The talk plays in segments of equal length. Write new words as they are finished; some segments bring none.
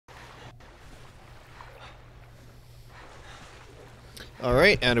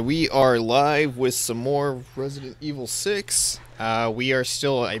Alright, and we are live with some more Resident Evil 6. We are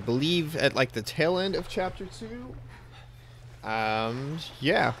still, I believe, at like the tail end of Chapter 2.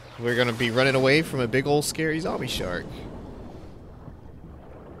 Yeah, we're gonna be running away from a big old scary zombie shark.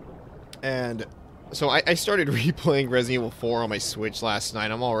 And so I started replaying Resident Evil 4 on my Switch last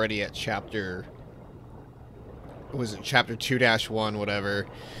night. I'm already at Chapter 2-1, whatever.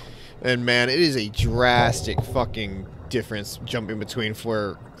 And man, it is a drastic fucking difference jumping between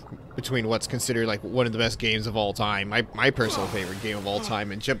what's considered like one of the best games of all time, my personal favorite game of all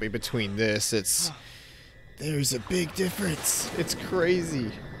time, and jumping between this. There's a big difference. It's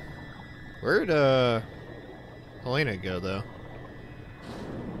crazy. Where'd Helena go though?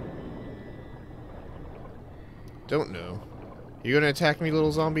 Don't know. You gonna attack me,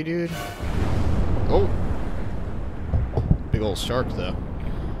 little zombie dude? Oh, big old shark though.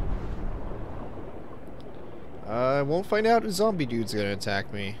 I won't find out if zombie dude's gonna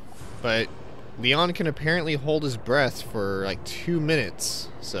attack me, but Leon can apparently hold his breath for like 2 minutes,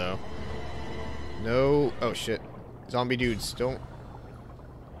 so no. Oh shit, zombie dudes, don't.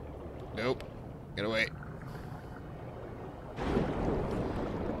 Nope, get away.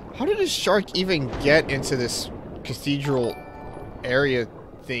 How did a shark even get into this cathedral area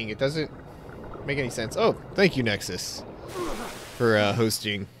thing? It doesn't make any sense. Oh, thank you, Nexus, for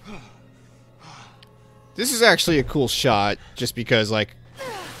hosting. This is actually a cool shot, just because, like,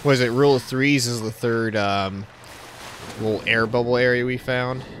 was it Rule of Threes is the third little air bubble area we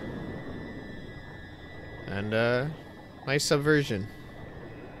found. And nice subversion.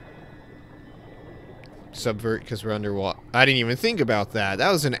 Subvert because we're underwater. I didn't even think about that. That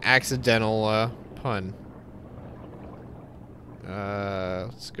was an accidental pun.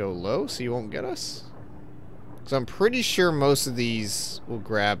 Let's go low so you won't get us. Because I'm pretty sure most of these will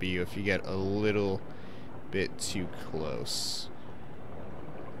grab you if you get a little bit too close.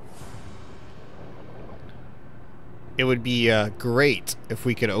 It would be great if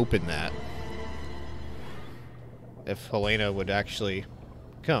we could open that. If Helena would actually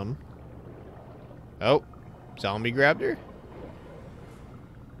come. Oh, zombie grabbed her?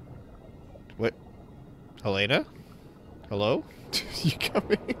 What? Helena? Hello? You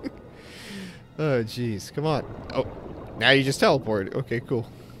coming? Oh, jeez. Come on. Oh, now you just teleported. Okay, cool.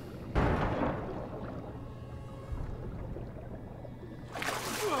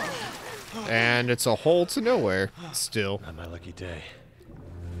 And it's a hole to nowhere, still. Not my lucky day.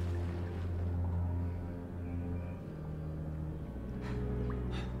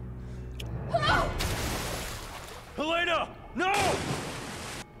 Helena! No!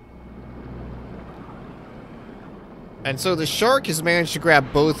 And so the shark has managed to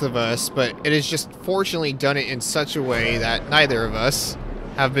grab both of us, but it has just fortunately done it in such a way that neither of us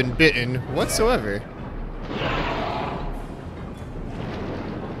have been bitten whatsoever.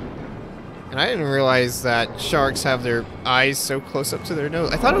 And I didn't realize that sharks have their eyes so close up to their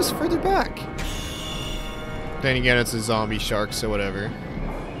nose. I thought it was further back. Then again, it's a zombie shark, so whatever.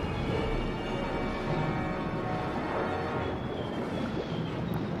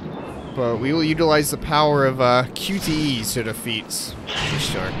 But we will utilize the power of QTEs to defeat the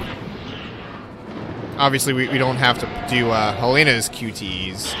shark. Obviously, we don't have to do Helena's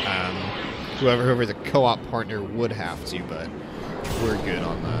QTEs. Whoever the co-op partner would have to, but we're good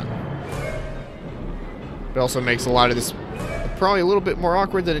on that. It also makes a lot of this probably a little bit more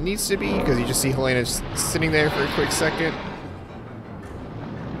awkward than it needs to be, because you just see Helena just sitting there for a quick second.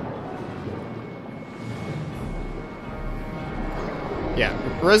 Yeah,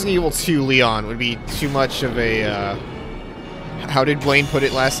 Resident Evil 2 Leon would be too much of a, how did Blaine put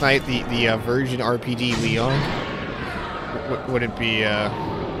it last night? The Virgin RPD Leon? Wouldn't be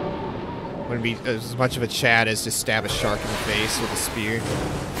as much of a Chad as to stab a shark in the face with a spear.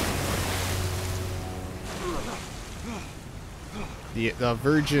 The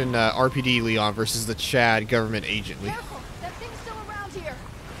Virgin RPD Leon versus the Chad government agent Leon. Careful! That thing's still around here.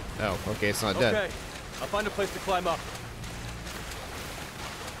 Oh, okay, it's not dead. Okay, I'll find a place to climb up.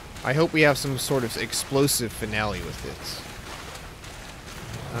 I hope we have some sort of explosive finale with it.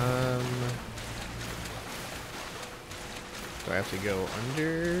 Do I have to go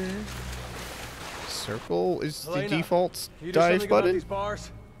under? Circle is Helena, the default can you do dive something about button? these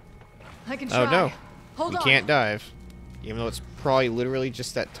bars? I can try. Oh no, Hold you on. can't dive. Even though it's probably literally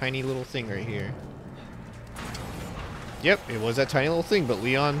just that tiny little thing right here. Yep, it was that tiny little thing, but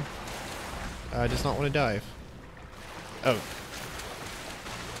Leon does not want to dive. Oh.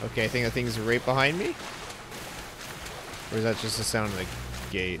 Okay, I think that thing's right behind me. Or is that just the sound of the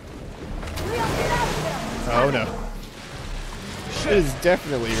gate? Leon, get out of there! Oh no. It is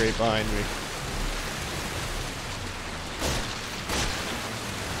definitely right behind me.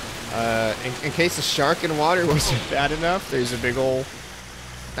 In case the shark in water wasn't bad enough, there's a big ol'...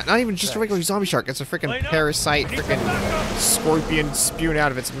 Not even just a regular zombie shark, it's a freaking parasite, freaking scorpion spewing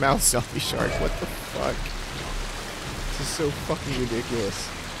out of its mouth zombie shark. What the fuck? This is so fucking ridiculous.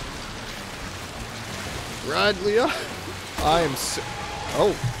 Run, Leah! I am so...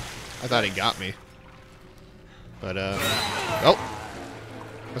 Oh! I thought he got me. But, oh!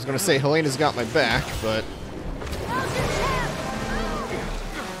 I was gonna say Helena's got my back, but...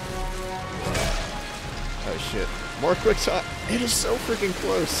 Oh shit. More quick time. It is so freaking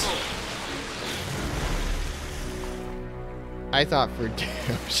close. I thought for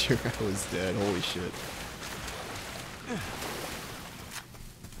damn sure I was dead. Holy shit.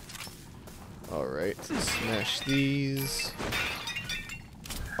 Alright, smash these.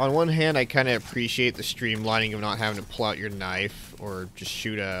 On one hand, I kind of appreciate the streamlining of not having to pull out your knife or just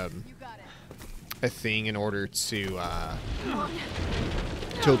shoot a thing in order to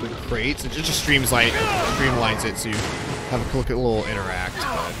open crates. It just streamlines it so you have a quick little interact,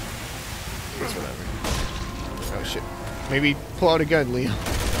 but it's whatever. Oh shit. Maybe pull out a gun, Leo.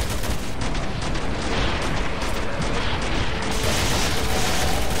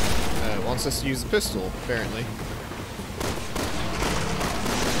 Wants us to use the pistol, apparently.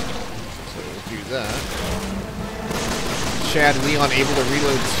 So we'll do that. Chad and Leon able to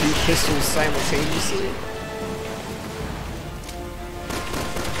reload 2 pistols simultaneously.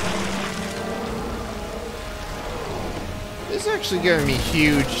 This is actually giving me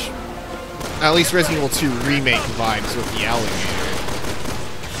huge, at least Resident Evil 2 remake vibes with the alligator.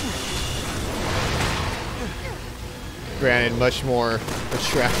 Granted, much more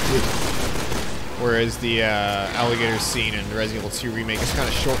attractive. Whereas the alligator scene in Resident Evil 2 remake is kind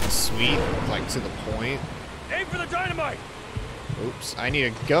of short and sweet, like to the point. Aim for the dynamite! Oops, I need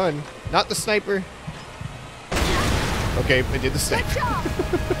a gun, not the sniper. Okay, I did the sniper.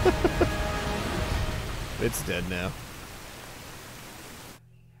 It's dead now.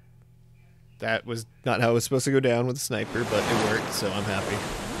 That was not how it was supposed to go down with the sniper, but it worked, so I'm happy.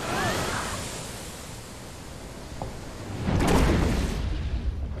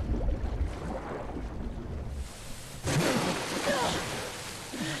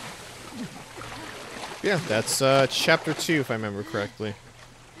 Yeah, that's chapter 2, if I remember correctly.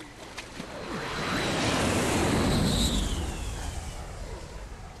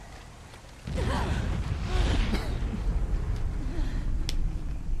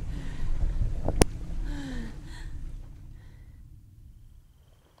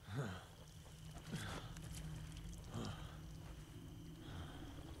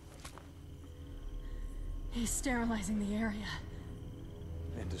 He's sterilizing the area.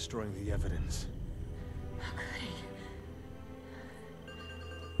 And destroying the evidence. How could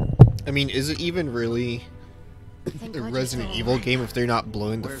he? I mean, is it even really a Resident Evil game if they're not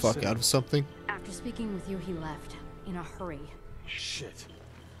blowing the fuck out of something? After speaking with you, he left. In a hurry. Shit.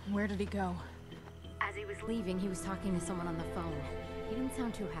 Where did he go? As he was leaving, he was talking to someone on the phone. He didn't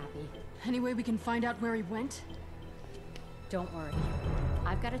sound too happy. Any way we can find out where he went? Don't worry.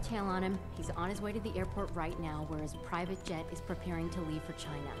 I've got a tail on him. He's on his way to the airport right now, where his private jet is preparing to leave for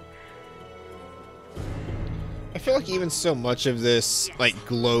China. I feel like even so much of this, like,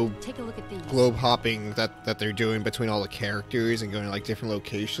 globe hopping that they're doing between all the characters and going to, like, different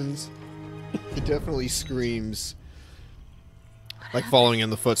locations, it definitely screams, like, following in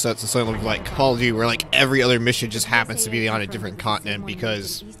the footsteps of something like Call of Duty, where, like, every other mission just happens to be on a different continent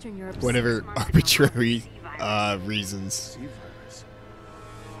because whatever arbitrary reasons.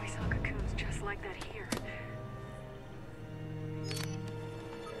 We saw cocoons just like that here.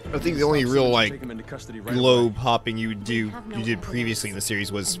 I think the only real, like, globe hopping you did previously in the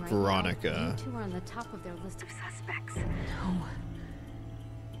series was Veronica. You two are on the top of their list of suspects. No.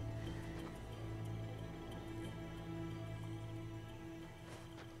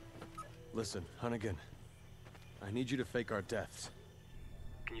 Listen, Hunnigan. I need you to fake our deaths.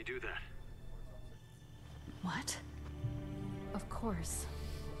 Can you do that? What? Of course.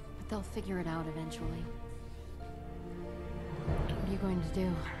 But they'll figure it out eventually. What are you going to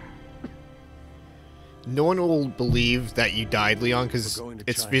do? No one will believe that you died, Leon, because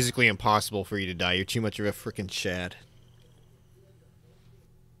it's physically impossible for you to die. You're too much of a frickin' Chad.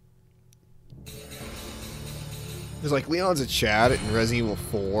 There's like, Leon's a Chad in Resident Evil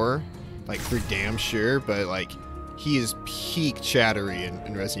 4, like, for damn sure, but, like, he is peak chattery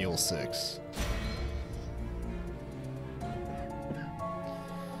in Resident Evil 6.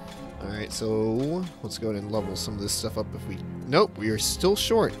 Alright, so let's go ahead and level some of this stuff up if we... Nope, we are still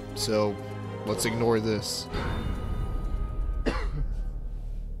short, so let's ignore this.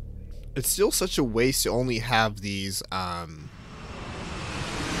 It's still such a waste to only have these,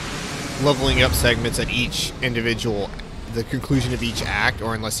 leveling up segments at each individual, the conclusion of each act,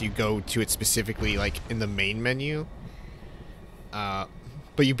 or unless you go to it specifically, like, in the main menu. But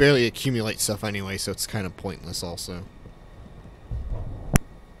you barely accumulate stuff anyway, so it's kind of pointless also.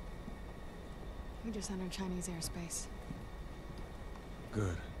 We just entered Chinese airspace.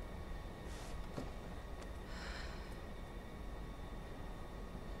 Good.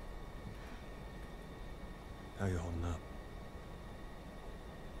 How you holding up?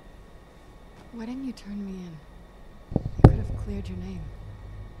 Why didn't you turn me in? You could have cleared your name.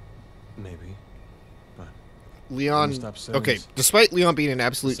 Maybe. But Leon, Stop saying okay, this. despite Leon being an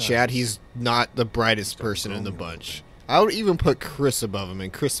absolute Besides, Chad, he's not the brightest stop person in the throwing me bunch. I would even put Chris above him,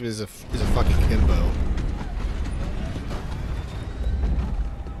 and Chris is a fucking himbo.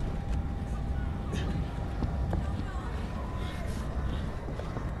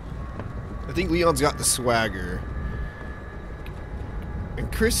 I think Leon's got the swagger. And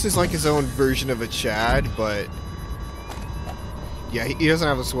Chris is like his own version of a Chad, but yeah, he doesn't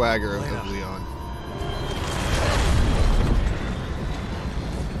have the swagger of Leon.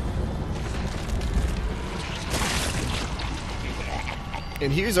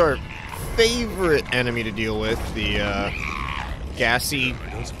 And here's our favorite enemy to deal with, the gassy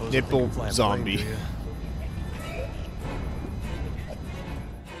Don't suppose I nipple think you fly a plane, zombie. do ya?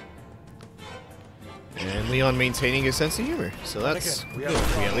 And Leon maintaining his sense of humor, so that's Okay, we good. have a We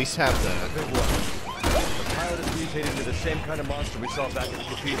at problem. least have that. Big one. The pilot is mutated into the same kind of monster we saw back at the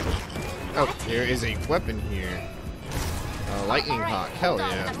cathedral. Oh, there is a weapon here. Lightning hawk, hell hold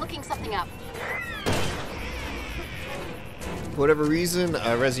on, yeah. I'm looking something up. For whatever reason,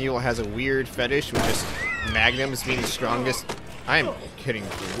 Resident Evil has a weird fetish with just magnums being the strongest. I'm hitting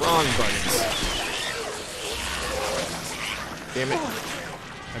the wrong buttons. Damn it.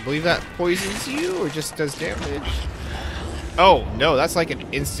 I believe that poisons you or just does damage. Oh, no, that's like an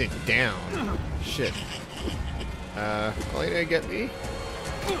instant down. Shit. Elena, get me?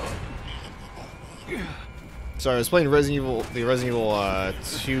 Sorry, I was playing the Resident Evil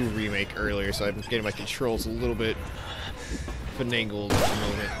 2 remake earlier, so I'm getting my controls a little bit finagled at the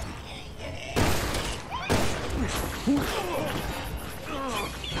moment.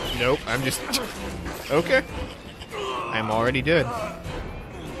 Nope, I'm just... Okay. I'm already dead.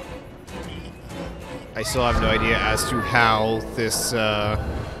 I still have no idea as to how this,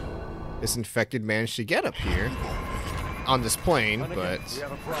 this infected managed to get up here on this plane, but We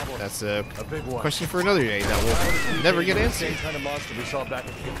have a problem. that's a big one. question for another day that will never get The answered. same kind of monster we saw back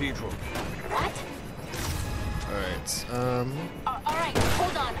at the cathedral. What? Alright, Alright,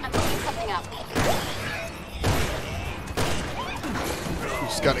 hold on, I'm looking something up. we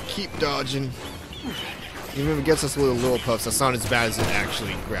just gotta keep dodging. Even if it gets us little puffs, that's not as bad as it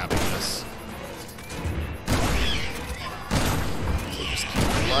actually grabbing us. So just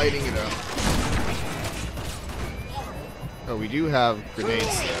keep lighting it up. Oh, we do have grenades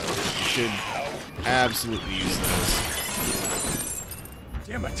though. We should absolutely use those.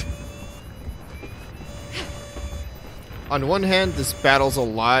 Damn it! On one hand, this battle's a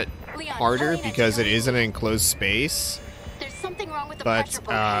lot Leon, harder Helena, because it tell me. is an enclosed space, There's something wrong with the but pressure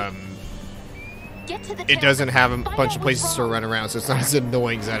boat. Get to the it doesn't have a find bunch out of what's places to wrong. run around, so it's not as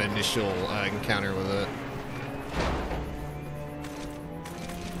annoying as that initial encounter with it.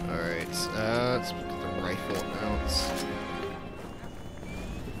 Alright, let's put the rifle out.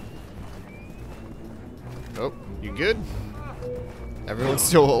 Oh, you good? Everyone's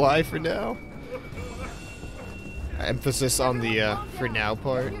still alive for now? Emphasis on the for now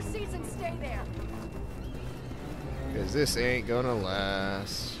part. Your seats and stay there. Because this ain't gonna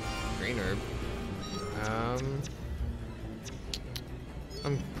last. Green herb.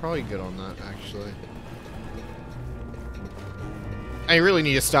 I'm probably good on that, actually. I really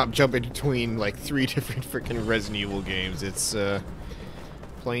need to stop jumping between, like, 3 different freaking Resident Evil games. It's,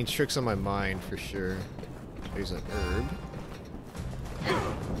 playing tricks on my mind, for sure. There's an herb.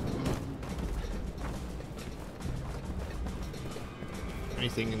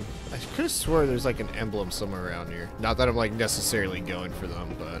 Anything... I could have swore there's, like, an emblem somewhere around here. Not that I'm, like, necessarily going for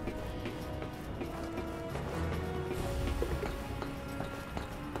them, but...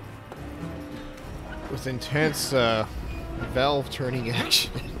 with intense, valve turning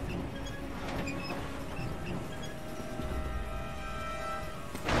action.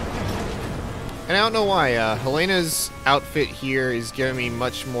 And I don't know why, Helena's outfit here is giving me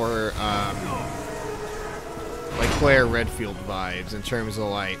much more, like Claire Redfield vibes in terms of,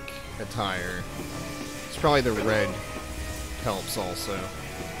 like, attire. It's probably the red helps also.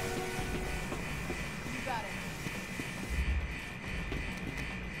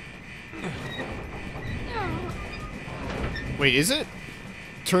 Wait, is it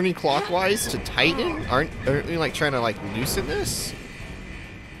turning clockwise to tighten? Aren't we like trying to like loosen this?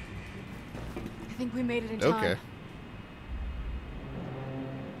 I think we made it in time. Okay.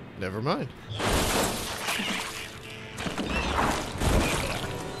 Never mind.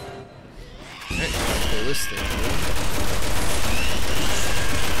 Hey, pull this thing.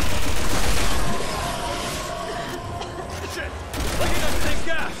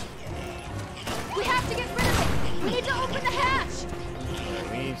 We have to get rid of it. We need to open the hatch.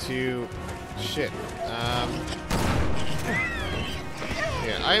 Alright, we need to... Shit.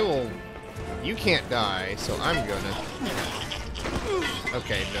 Yeah, I will... You can't die, so I'm gonna...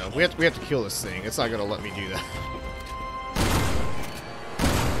 Okay, no. We have to kill this thing. It's not gonna let me do that.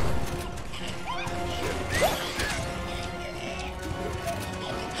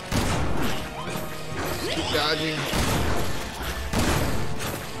 Just keep dodging.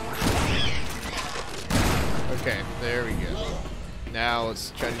 Okay, there we go. Now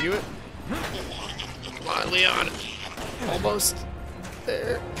let's try to do it. Come on, Leon. Almost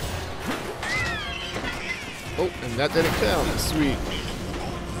there. Oh, and that didn't count. Sweet.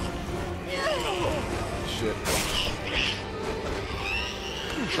 Shit.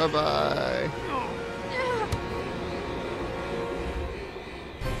 Bye-bye.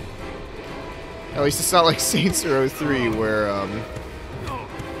 At least it's not like Saints Row 3 where,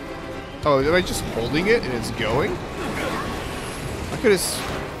 Oh, am I just holding it and it's going? I could have...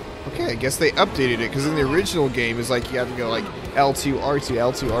 Okay, I guess they updated it, because in the original game, it's like you have to go like L2, R2,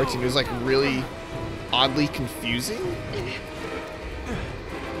 L2, R2, and it was like really oddly confusing.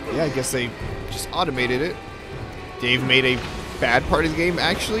 Yeah, I guess they just automated it. They've made a bad part of the game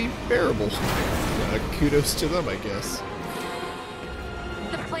actually bearable. Kudos to them, I guess.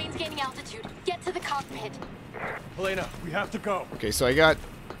 The plane's gaining altitude. Get to the cockpit. Helena, we have to go. Okay, so I got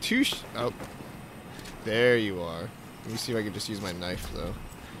two... Oh. There you are. Let me see if I can just use my knife, though.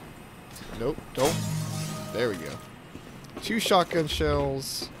 Nope, don't. There we go. 2 shotgun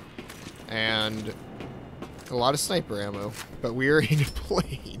shells and a lot of sniper ammo. But we are in a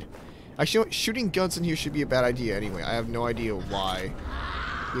plane. Actually, you know what? Shooting guns in here should be a bad idea anyway. I have no idea why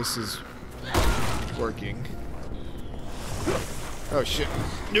this is working. Oh shit.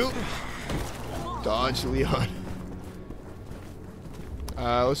 Nope. Dodge, Leon.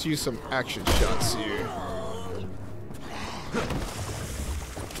 Let's use some action shots here.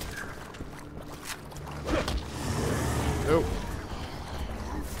 Nope.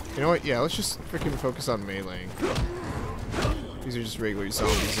 You know what? Yeah, let's just freaking focus on meleeing. These are just regular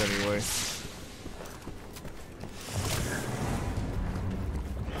zombies anyway.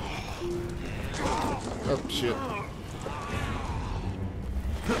 Oh, shit.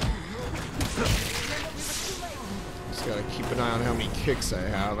 Just gotta keep an eye on how many kicks I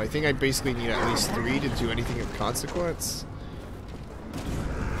have. I think I basically need at least 3 to do anything of consequence.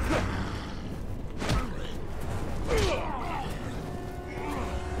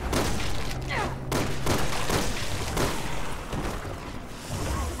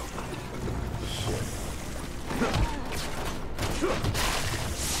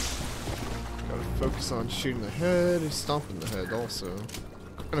 Focus on shooting the head and stomping the head also.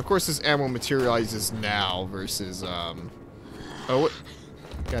 And of course this ammo materializes now versus oh what?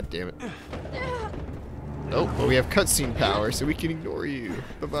 God damn it. Oh, but we have cutscene power so we can ignore you.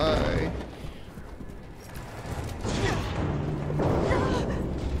 Bye-bye.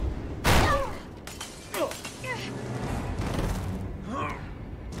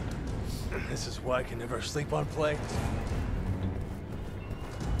 This is why I can never sleep on planes.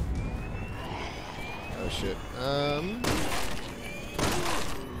 Oh shit.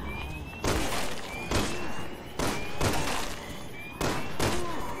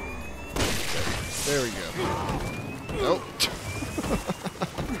 There we go. Nope.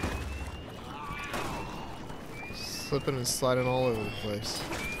 Slipping and sliding all over the place.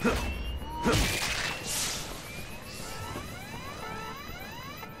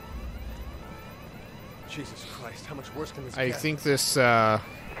 Jesus Christ, how much worse can this I get? think this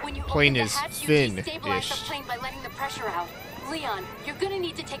When you plane open the is hatch, you thin-ish. destabilize the plane by letting the pressure out. Leon, you're gonna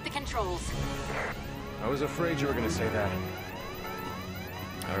need to take the controls. I was afraid you were going to say that.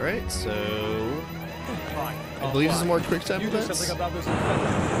 Alright, so Fine. I believe this is more quick time You do events. something about this.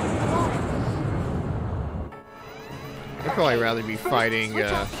 I'd probably rather be First, fighting switch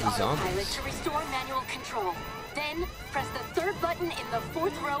off the autopilot zombies. to restore manual control. Then press the 3rd button in the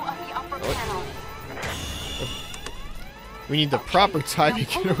 4th row of the upper panel. We need the proper timing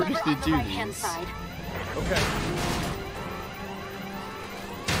Now in pull the order lever to on the do right-hand these. side. Okay.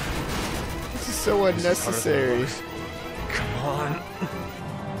 This is so unnecessary. Come on.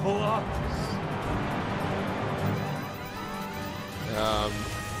 Pull up.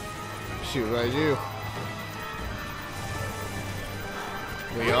 shoot, what I do?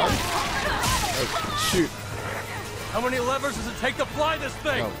 Leon? Oh, shoot. How many levers does it take to fly this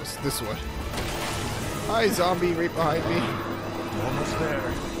thing? Oh, it's this one. Hi, zombie, right behind me. Almost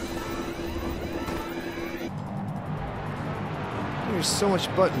there. There's so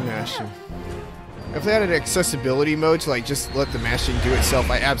much button mashing. If they had an accessibility mode to like just let the mashing do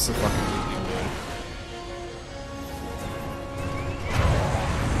itself, I absolutely would.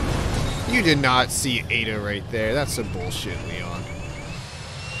 You did not see Ada right there. That's some bullshit, Leon.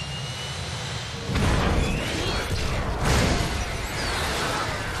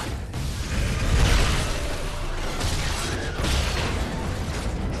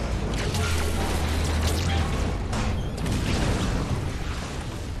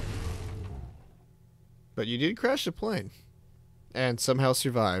 But you did crash the plane and somehow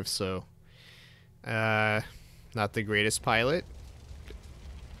survive, so not the greatest pilot.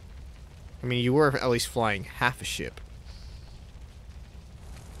 I mean, you were at least flying half a ship.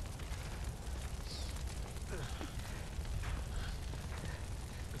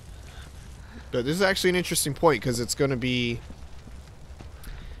 But this is actually an interesting point because it's going to be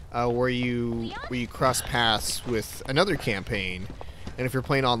where you cross paths with another campaign, and if you're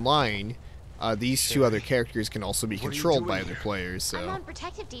playing online, these two other characters can also be controlled by other players. So I'm on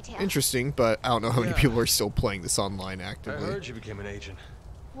protective detail. interesting, but I don't know how many people are still playing this online I actively. heard you became an agent.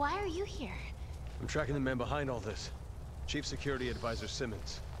 Why are you here? I'm tracking the man behind all this. Chief Security Advisor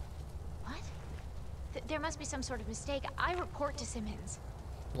Simmons. What? There must be some sort of mistake. I report to Simmons.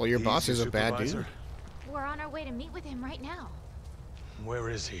 Well, your He's boss your is a bad dude. supervisor? We're on our way to meet with him right now. Where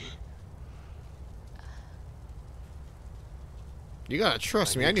is he? You gotta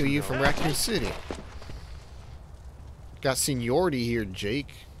trust me. I knew you from Raccoon City. Got seniority here,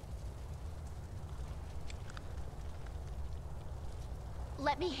 Jake.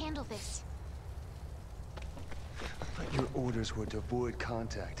 Let me handle this. Your orders were to avoid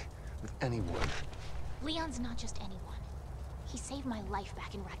contact with anyone. Leon's not just anyone. He saved my life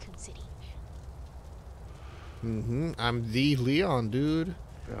back in Raccoon City. Mm-hmm. I'm the Leon, dude.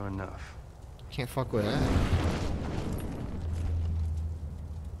 Fair enough. Can't fuck with that.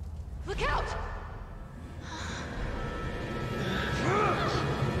 Look out!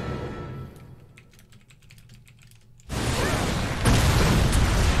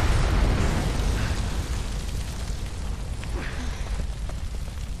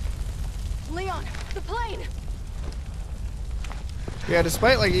 Leon, the plane! Yeah,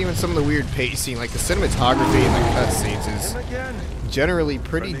 despite like even some of the weird pacing, like the cinematography and the cutscenes is Him again? generally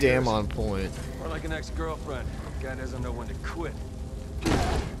pretty Friend of damn yours? on point. Or like an ex-girlfriend. Guy doesn't know when to quit.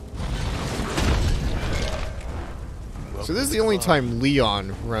 So this is the only time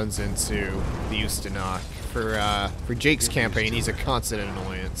Leon runs into the Ustanok. For Jake's campaign, he's a constant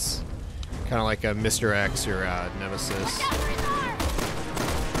annoyance. Kind of like a Mr. X or Nemesis.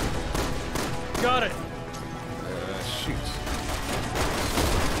 Got it! Shoot.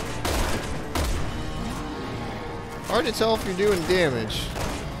 Hard to tell if you're doing damage.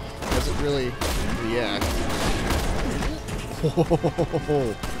 Doesn't really react.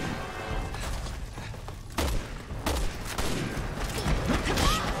 Whoa.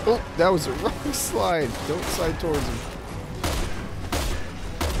 Oh, that was a wrong slide. Don't slide towards him.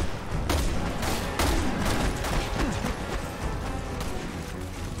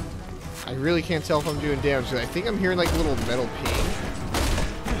 I really can't tell if I'm doing damage, 'cause I think I'm hearing like a little metal ping.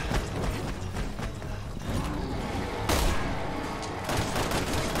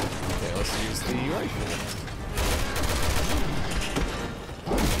 Okay, let's use the rifle.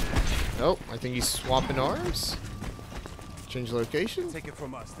 Nope, I think he's swapping arms. Change location. Take it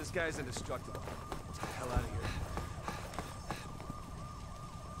from us. This guy's indestructible. Get the hell out of here.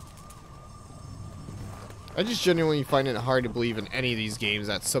 I just genuinely find it hard to believe in any of these games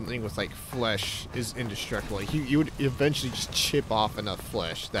that something with like flesh is indestructible. Like you would eventually just chip off enough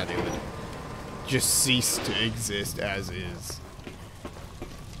flesh that it would just cease to exist as is.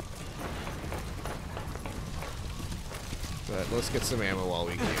 But let's get some ammo while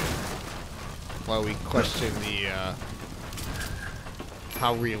we can. While we question the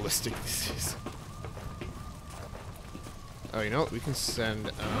how realistic this is. Oh, you know what? We can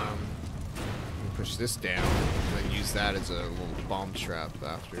send push this down and then use that as a little bomb trap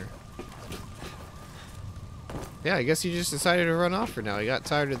after. Yeah, I guess he just decided to run off for now. He got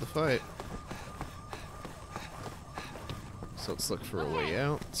tired of the fight. So let's look for a way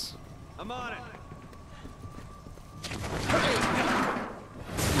out. I'm on it.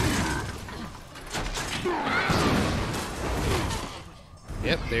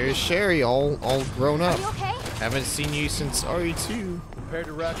 Yep, there's Sherry, all grown up. Are you okay? Haven't seen you since RE2. Compared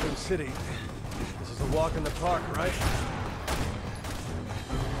to Raccoon City, this is a walk in the park, right?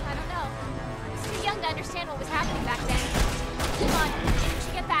 I don't know. I was too young to understand what was happening back then. Come on, we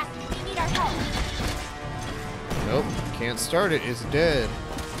should get back. We need our help. Nope, can't start it. It's dead.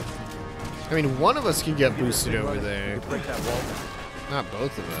 I mean, one of us can get boosted over there. Break that wall. Not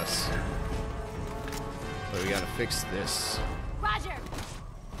both of us. But we gotta fix this. Roger.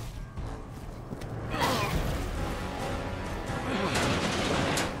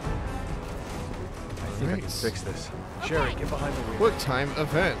 I think I can fix this. Okay. Sherry, get behind the wheel. Quick time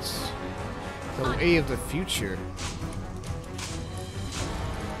events. The way of the future.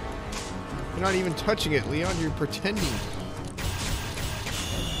 You're not even touching it, Leon. You're pretending.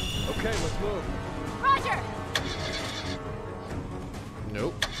 Okay, let's move. Roger.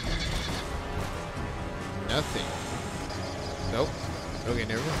 Nope. Nothing. Nope. Okay,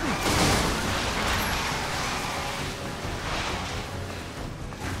 never mind.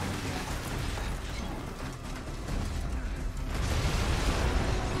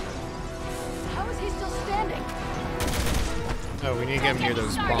 How is he still standing? Oh, we need to get him near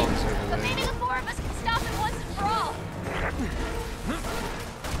those bombs over But maybe there. the four of us can stop him once and for all.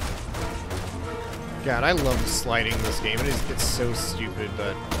 God, I love sliding in this game. It is, it's so stupid,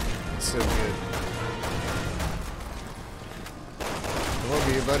 but it's so good. Come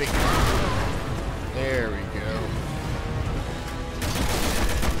over here, buddy. There we go.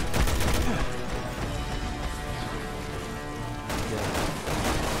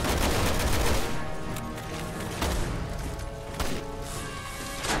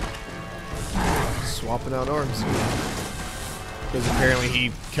 Swapping out arms here. Because apparently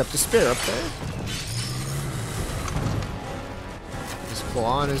he kept a spare up there. Just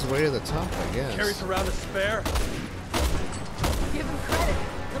clawing his way to the top, I guess. Carries around a spare. Give him credit.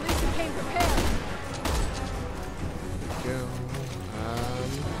 At least he came prepared. Go.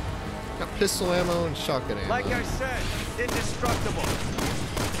 Got pistol ammo and shotgun ammo. Like I said, indestructible.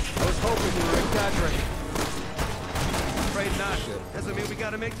 I was hoping you were exaggerating. Afraid not. Shit. Doesn't mean we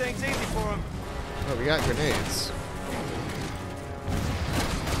gotta make things easy for him. Oh, we got grenades.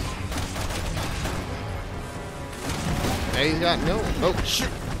 Hey, he's got no. Oh, shoot.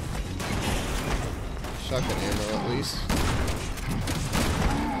 Shotgun ammo, at least.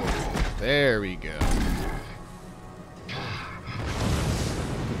 There we go.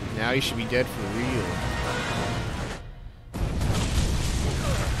 Now he should be dead for real.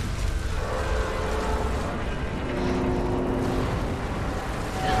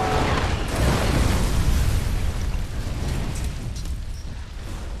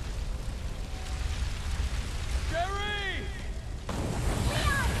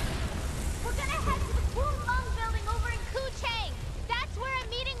 We're gonna head to the Wu Lung building over in Kuchang. That's where I'm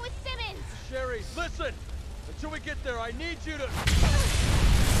meeting with Simmons. Sherry, listen! Until we get there, I need you to...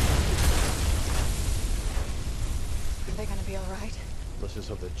 Are they gonna be alright? Let's just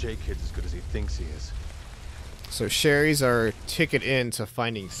hope that Jay Kid's as good as he thinks he is. So Sherry's our ticket in to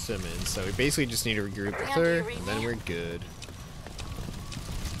finding Simmons. So we basically just need to regroup with her, and then we're good.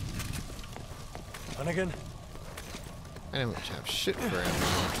 Hunnigan? I don't have shit for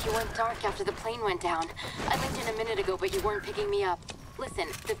him. You went dark after the plane went down. I linked in a minute ago, but you weren't picking me up. Listen,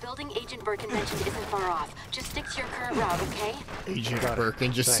 the building Agent Birkin mentioned isn't far off. Just stick to your current route, okay? Agent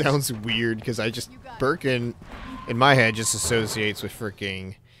Birkin just sounds weird because I just Birkin in my head just associates with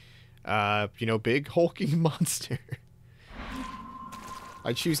freaking you know, big hulking monster.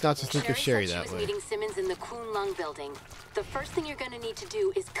 I choose not to think of Sherry said that she was way. meeting Simmons in the Kun Lung building. The first thing you're gonna need to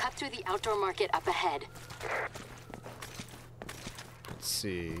do is cut through the outdoor market up ahead. Let's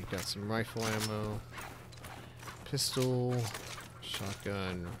see, got some rifle ammo, pistol,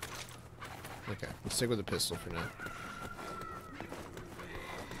 shotgun. Okay, let's stick with the pistol for now.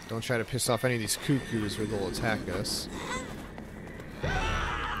 Don't try to piss off any of these cuckoos or they'll attack us.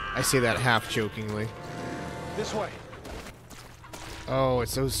 I say that half jokingly. This way. Oh,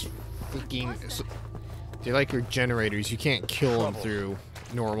 it's those freaking... They're like your generators. You can't kill them through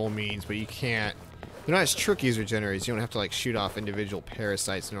normal means, but you can't... They're not as tricky as your generators. You don't have to like shoot off individual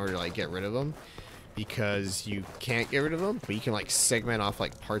parasites in order to like get rid of them. Because you can't get rid of them, but you can like segment off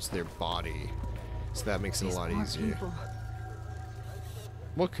like parts of their body. So that makes it a lot easier.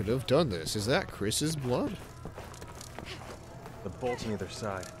 What could have done this? Is that Chris's blood? The bolt's on either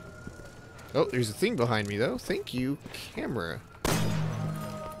side. Oh, there's a thing behind me though. Thank you, camera.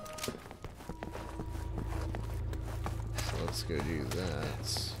 So let's go do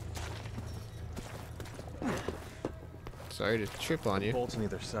that. Sorry to trip on you. Bolt's on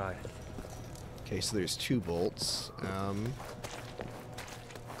either side. Okay, so there's 2 bolts.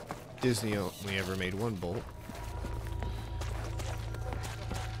 Disney only ever made 1 bolt.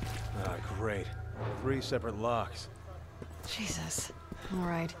 Great. 3 separate locks. Jesus. All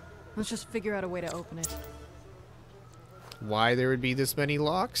right. Let's just figure out a way to open it. Why there would be this many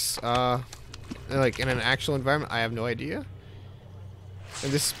locks? Like in an actual environment, I have no idea.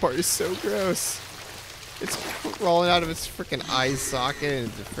 And this part is so gross. It's crawling out of its freaking eye socket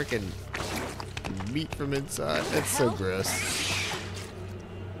and the freaking meat from inside. That's so gross.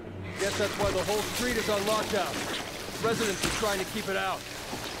 Guess that's why the whole street is on lockdown. Residents are trying to keep it out.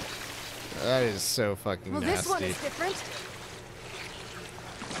 That is so fucking Well, nasty. this one is different.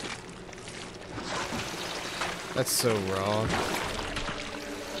 That's so wrong.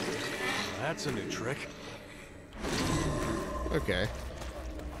 That's a new trick. Okay.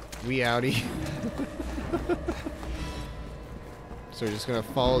 We outie. So we're just gonna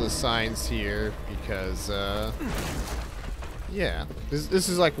follow the signs here because, yeah. This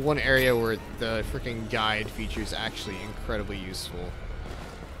is like one area where the freaking guide feature is actually incredibly useful.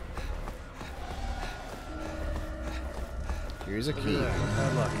 Here's a key.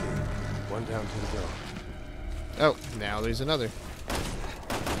 Padlock key. 1 down, 2 to go. Oh, now there's another.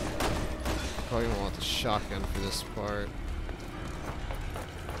 Probably gonna want the shotgun for this part.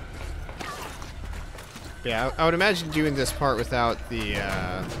 Yeah, I would imagine doing this part without the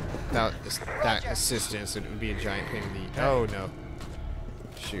that assistance, it would be a giant pain in the. Oh no!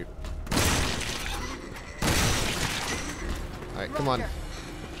 Shoot! All right, come on,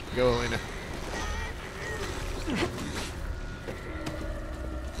 go, Elena.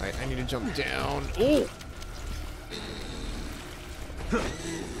 All right, I need to jump down. Oh!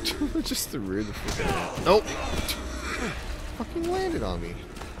 Just threw the freaking. Nope! Fucking landed on me.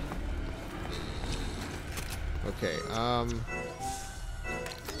 Okay,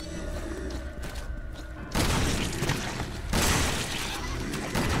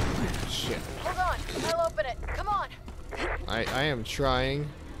 shit. Hold on. I'll open it. Come on. I am trying.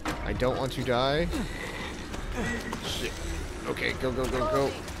 I don't want to die. Shit. Okay, go, go, go,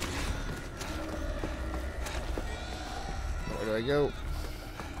 go. Where do I go?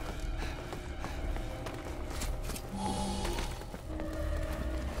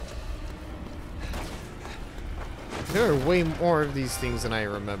 There are way more of these things than I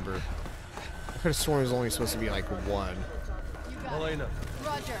remember. I could have sworn it was only supposed to be like one. You got it. Elena.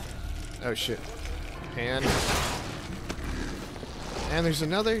 Roger. Oh shit. And there's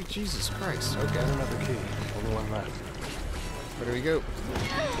another? Jesus Christ. Okay. Got another key. Only one left. Where do we go?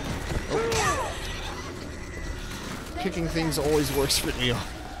 Oh. Kicking things always works for me.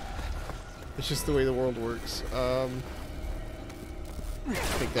 It's just the way the world works.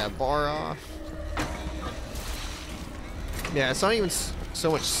 Take that bar off. Yeah, it's not even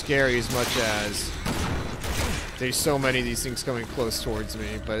so much scary as much as there's so many of these things coming close towards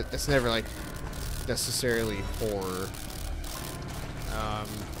me, but it's never like necessarily horror.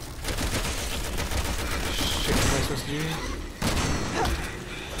 Shit, what am I supposed to do?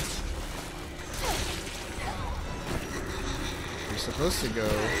 You're supposed to go.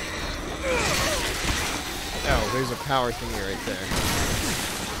 Oh, there's a power thingy right there.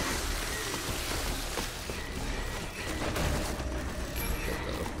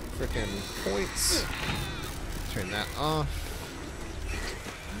 Frickin' points. Turn that off.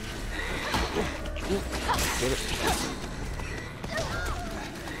 Get it.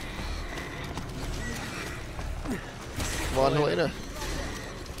 Come on, Helena.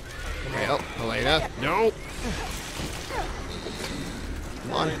 Well, Helena. No.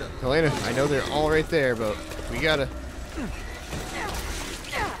 Come on, Helena. I know they're all right there, but we gotta.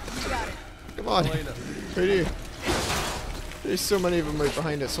 Come on. Right here. There's so many of them right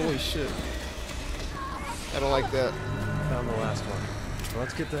behind us. Holy shit. I don't like that. Found the last one.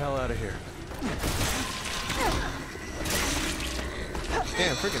 Let's get the hell out of here.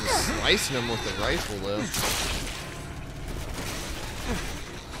 Damn, freaking slicing them with the rifle, though.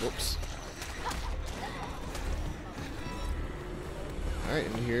 Whoops. Alright,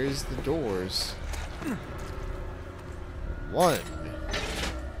 and here's the doors. 1,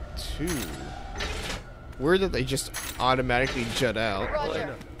 2. Weird that they just automatically jut out.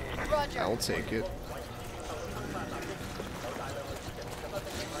 Roger. Roger. I'll take it.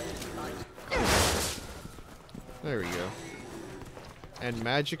 There we go. And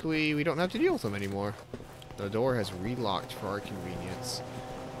magically, we don't have to deal with them anymore. The door has relocked for our convenience.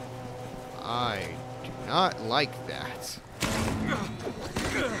 I do not like that.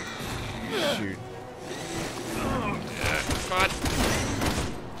 Shoot. Come on.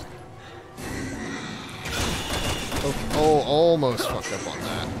 Oh, almost fucked up on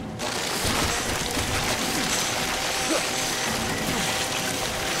that.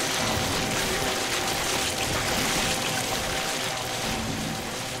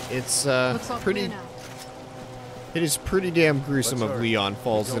 It's Looks all pretty. clear now. It is pretty damn gruesome Let's if hurry. Leon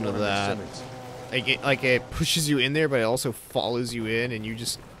falls We don't into wanna miss that. Simmons. Like it pushes you in there, but it also follows you in, and you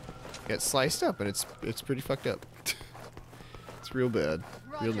just get sliced up, and it's pretty fucked up. It's real bad,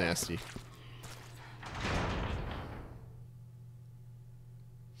 real nasty.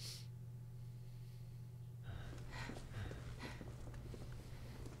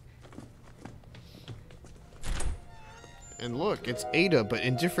 And look, it's Ada, but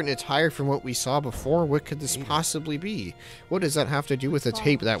in different attire from what we saw before. What could this possibly be? What does that have to do with the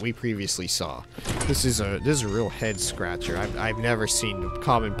tape that we previously saw? This is a real head scratcher. I've never seen a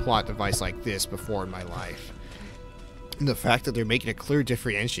common plot device like this before in my life. And the fact that they're making a clear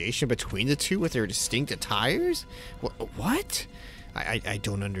differentiation between the two with their distinct attires? What? I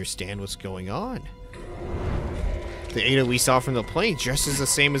don't understand what's going on. The Ada we saw from the plane just is the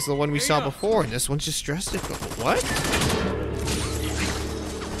same as the one we saw before, and this one's just dressed different. What?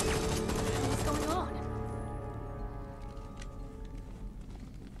 What's going on?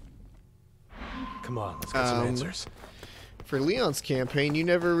 Come on, let's get some answers. For Leon's campaign, you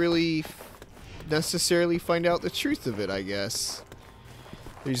never really necessarily find out the truth of it, I guess.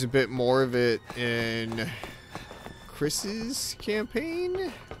 There's a bit more of it in Chris's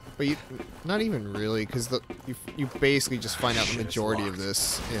campaign, but not even really, because you basically just find out the majority of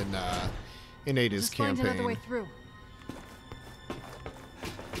this in Ada's Just find another way campaign. through.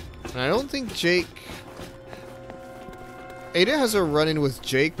 And I don't think Jake. Ada has a run-in with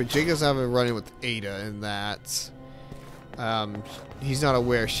Jake, but Jake doesn't have a run-in with Ada in that he's not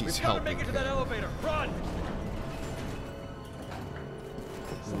aware she's helping him. elevator. Run!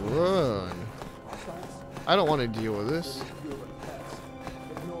 Run. I don't want to deal with this.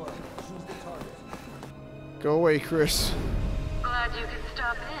 Go away, Chris. Glad you could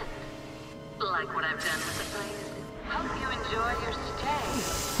stop in. Like what I've done with the place. Hope you enjoy your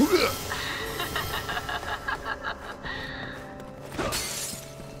stay.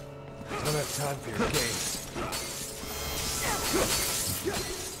 I don't have time for your games.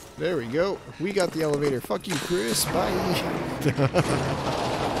 There we go. We got the elevator. Fuck you, Chris. Bye.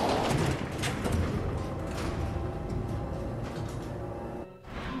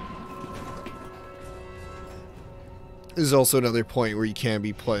 There's also another point where you can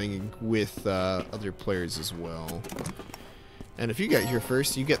be playing with other players as well. And if you get here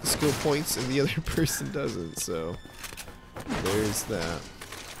first, you get the skill points and the other person doesn't, so there's that.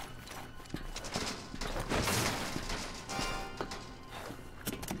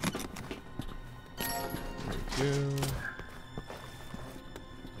 There we go.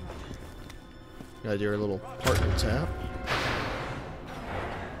 Gotta do our little partner tap.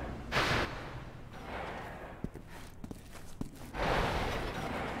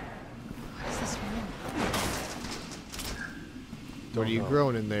 What are you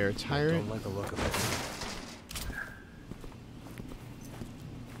growing in there, tyrant? Don't like the look of it.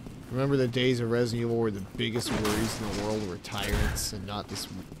 Remember the days of Resident Evil where the biggest worries in the world were tyrants and not this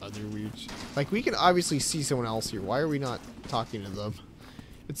other weird shit? Like, we can obviously see someone else here. Why are we not talking to them?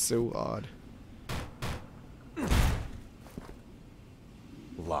 It's so odd.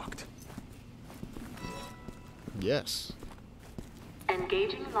 Locked. Yes.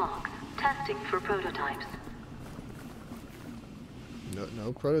 Engaging logs. Testing for prototypes.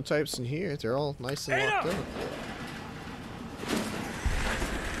 No prototypes in here. They're all nice and locked up.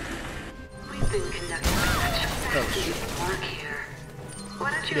 We've been conducting investigation work here.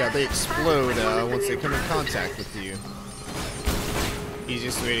 Why don't you Yeah, have they some fun explode with one of the once they new come in prototypes? contact with you.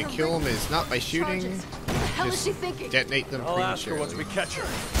 Easiest way to kill them is not by shooting. Charges. What the hell is she thinking? Detonate them I'll ask her once we prematurely.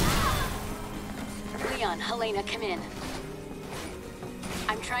 catch her. Leon, Helena, come in.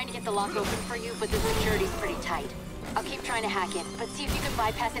 I'm trying to get the lock open for you, but the security's pretty tight. I'll keep trying to hack it, but see if you can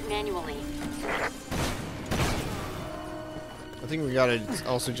bypass it manually. I think we gotta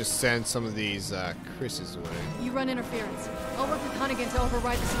also just send some of these Chris's away. You run interference. I'll work with Hunnigan to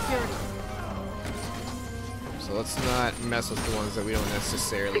override the security. So let's not mess with the ones that we don't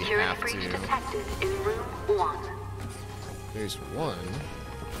necessarily Security have breach to. detected in room 1. There's one.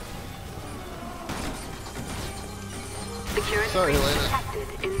 Security Sorry, breach Helena. detected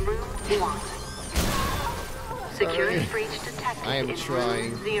in room 1. Security Sorry. breach detected I am in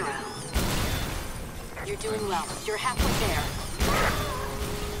trying. room 0. You're doing well. You're halfway there.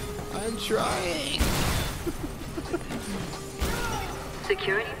 I'm trying.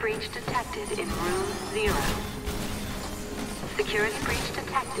 Security breach detected in room 0. Security breach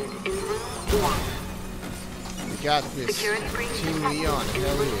detected in room 1. We got this. Security breach Team detected Leon, in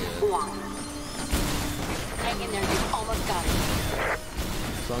hell room yeah. 1. Hang in there. You've almost got it.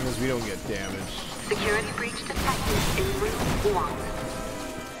 As long as we don't get damaged. Security breach detected in room 1.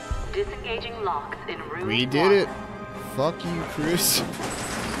 Disengaging locks in room We did 1. it. Fuck you, Chris.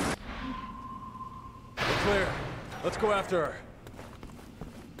 We're clear. Let's go after her.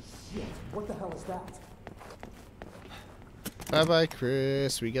 What the hell is that? Bye bye,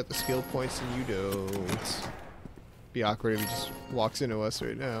 Chris. We got the skill points and you don't. Be awkward if he just walks into us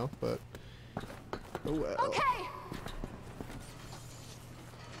right now, but oh well. Okay.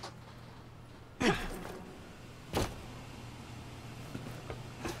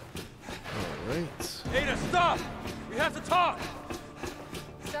 Alright. Ada, stop! We have to talk!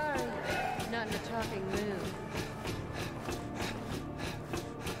 Sorry, not in a talking mood.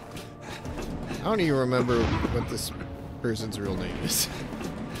 I don't even remember what this person's real name is.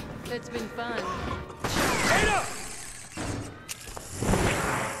 It's been fun. Ada!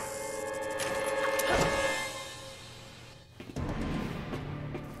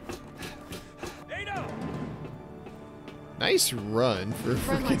 Ada! Nice run for a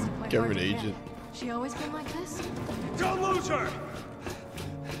Friend likes to freaking play government hard to get. agent. She always been like this? Don't lose her!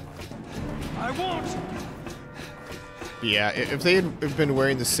 I won't! Yeah, if they had been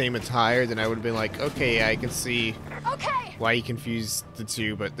wearing the same attire, then I would have been like, okay, yeah, I can see Okay. why you confused the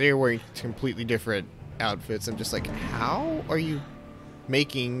two, but they were wearing completely different outfits. I'm just like, how are you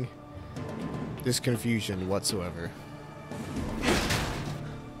making this confusion whatsoever?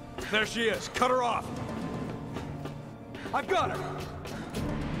 There she is. Cut her off. I've got her.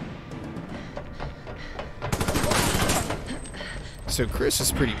 So Chris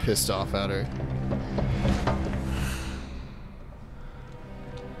is pretty pissed off at her.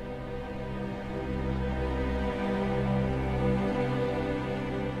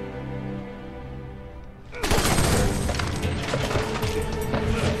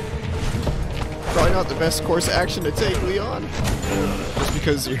 Probably not the best course of action to take, Leon. Just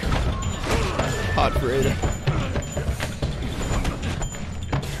because you're hot for Ada.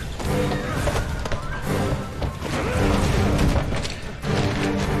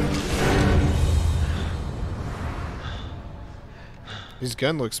 His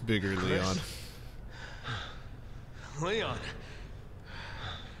gun looks bigger, Leon. Leon.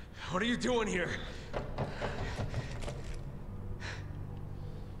 What are you doing here?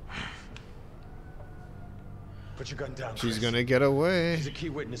 Put your gun down, She's Chris. gonna get away. She's a key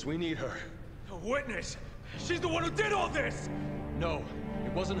witness. We need her. A witness? She's the one who did all this! No,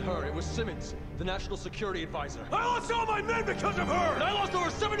 it wasn't her. It was Simmons, the national security advisor. I lost all my men because of her! And I lost over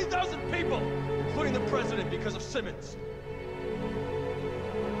 70,000 people, including the president, because of Simmons.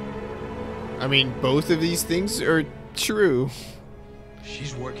 I mean, both of these things are true.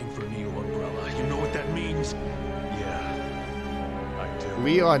 She's working for Neo Umbrella. You know what that means? Yeah, I do.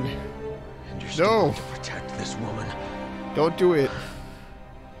 Leon, And you're still no, going to protect this woman. don't do it.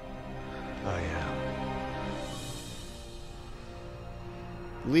 I am.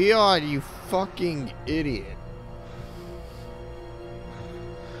 Leon, you fucking idiot.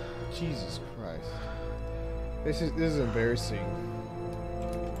 Jesus Christ. This is embarrassing.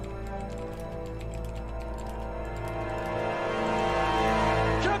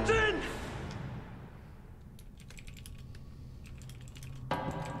 Captain!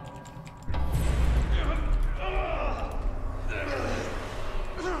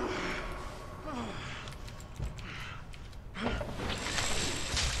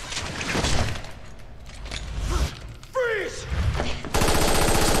 Freeze!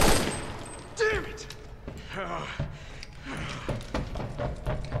 Damn it!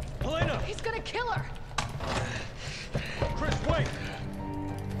 Helena! He's gonna kill her! Chris, wait!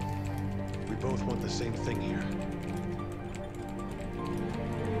 We both want the same thing here.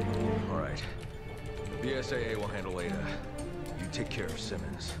 All right. The BSAA will handle Ada. You take care of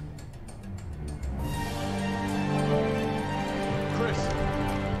Simmons. Chris!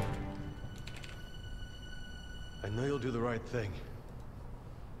 I know you'll do the right thing.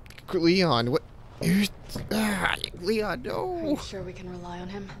 Leon, what? Leon, Are no. you sure we can rely on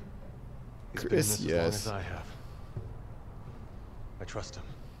him? He's been in Chris, this as long yes. as I have. I trust him.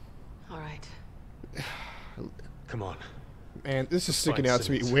 All right. Come on. Man, this is sticking Find out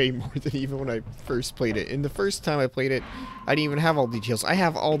to me Simmons. way more than even when I first played it. And the first time I played it, I didn't even have all the details. I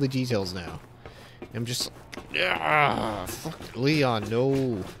have all the details now. I'm just... fuck Leon,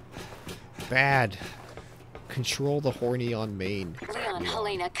 no. Bad. Control the horny on main. Leon,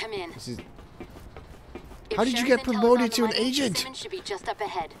 Helena, come in. This is... If How did you Sharon's get intel is promoted on to the an money, agent? Simmons should be just up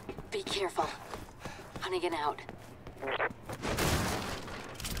ahead. Be careful. Hunnigan out.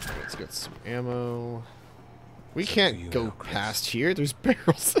 Let's get some ammo. We It's up to can't you go now, Chris. past here. There's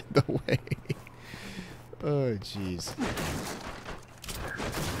barrels in the way. Oh, jeez.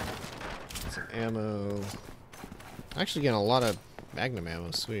 Some ammo. Actually getting a lot of Magnum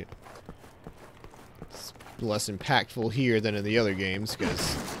ammo. Sweet. less impactful here than in the other games,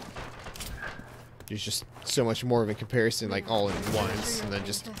 because there's just so much more of a comparison, like all at once, and then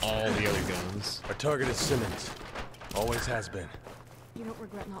just all the other guns. Our target is Simmons. Always has been. You don't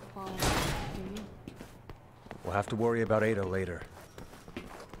regret not following, do you? We'll have to worry about Ada later.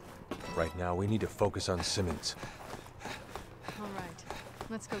 Right now, we need to focus on Simmons. All right,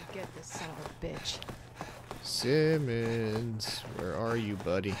 let's go get this son of a bitch. Simmons, where are you,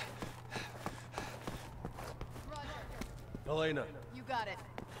 buddy? Roger. Elena, You got it.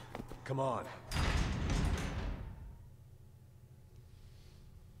 come on.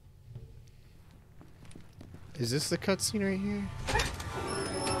 Is this the cutscene right here?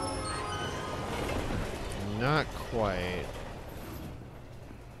 Not quite.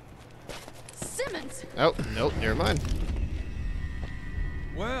 Simmons! Oh, nope, never mind.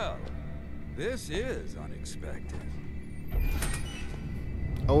 Well, this is unexpected.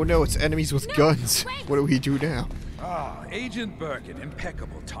 Oh no, it's enemies with guns. What do we do now? Ah, Agent Birkin,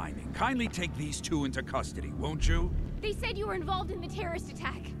 impeccable timing. Kindly take these two into custody, won't you? They said you were involved in the terrorist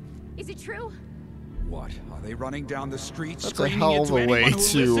attack. Is it true? What? Are they running down the street That's a screaming hell of into a way anyone who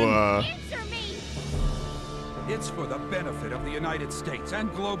to, listen? Answer me! It's for the benefit of the United States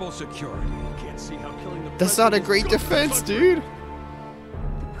and global security. Can't see how killing the That's not a president great is good for the defense, country. dude.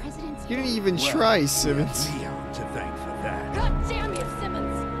 The president's You didn't even Well, try, Simmons. Leon to thank for that. God damn you,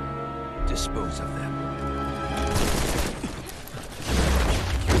 Simmons! Dispose of them.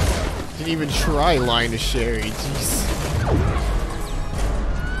 Didn't even try line to Sherry. Jeez.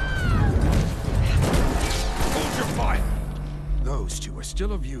 Hold your fire. Those two are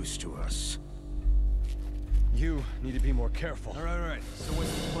still of use to us. You need to be more careful. All right. So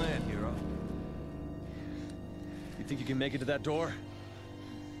what's the plan, hero? You think you can make it to that door?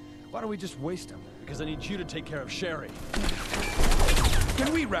 Why don't we just waste them? Because I need you to take care of Sherry.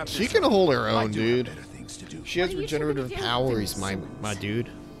 Can we wrap She this can up? hold her I own, do have dude. better things to do. She has What are you regenerative trying to do, powers, my Simmons? dude.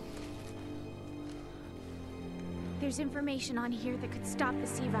 There's information on here that could stop the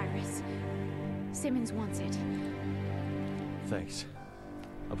C-virus. Simmons wants it. Thanks.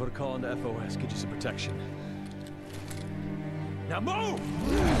 I'll put a call into FOS, get you some protection. Now move!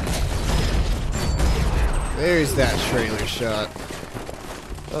 There's that trailer shot.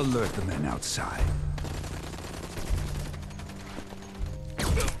 Alert the men outside.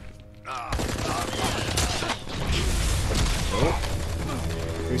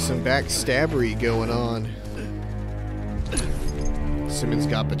 There's some backstabbery going on. Simmons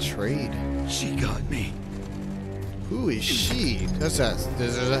got betrayed. She got me. Who is she? Does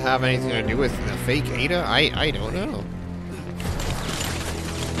it have anything to do with the fake Ada? I don't know.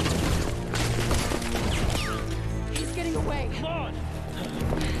 He's getting away. Come on!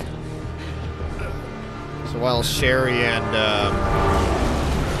 So while Sherry and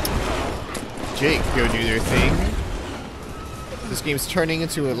Jake go do their thing, this game's turning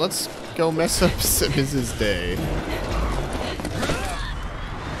into a let's go mess up Simmons' day.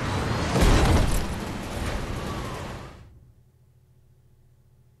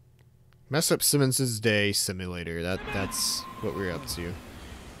 Mess up Simmons' day simulator. That's what we're up to.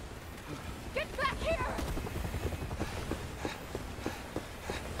 Get back here!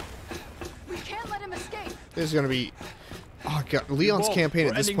 We can't let him escape. There's gonna be, oh god, Leon's Whoa, campaign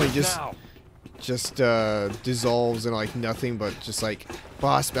we're at this ending point this now. just dissolves in like nothing but just like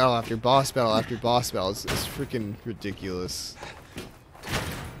boss battle after boss battle after boss battle. It's freaking ridiculous,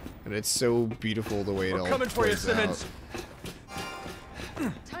 and it's so beautiful the way it We're all coming for you, plays Simmons. out.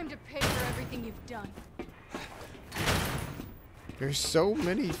 Time to pay for everything you've done. There's so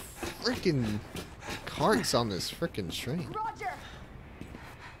many freaking carts on this freaking train. Roger!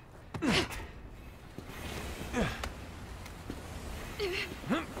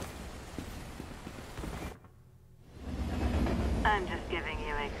 I'm just giving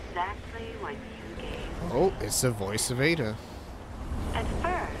you exactly what you gave. Oh, it's the voice of Ada. At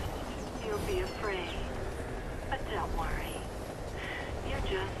first, you'll be afraid. But don't worry. You're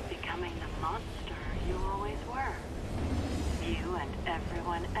just becoming the monster you always were. You and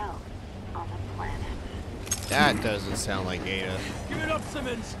everyone else on the planet. That doesn't sound like Ada. Give it up,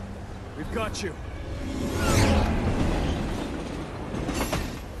 Simmons! We've got you.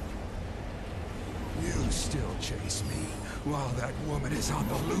 You still chase me while that woman is on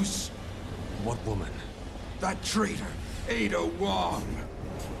the loose? What woman? That traitor, Ada Wong.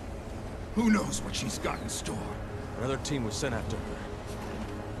 Who knows what she's got in store? Another team was sent after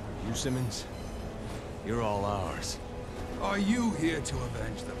her. You, Simmons? You're all ours. Are, Are you here to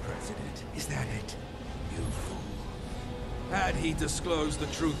avenge the president? Is that it? You fool. Had he disclosed the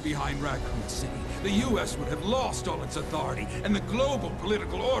truth behind Raccoon City, the U.S. would have lost all its authority, and the global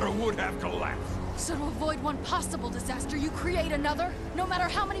political order would have collapsed. So to avoid one possible disaster, you create another? No matter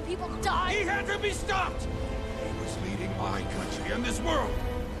how many people die? He had to be stopped! He was leading my country and this world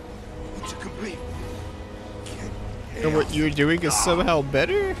into complete... And what you're doing is somehow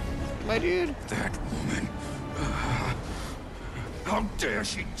better, my dude? That woman... how dare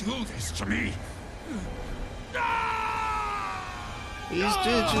she do this to me? He's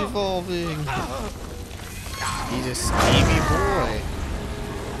digivolving. He's a skeevy boy.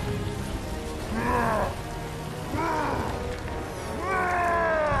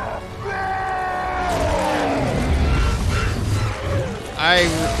 I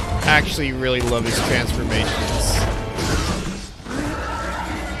actually really love his transformations.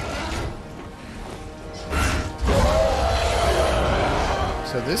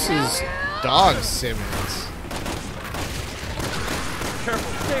 So this is Dog Simmons.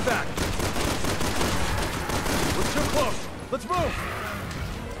 Careful, stay back. We're too close. Let's move.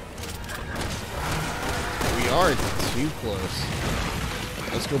 We are too close.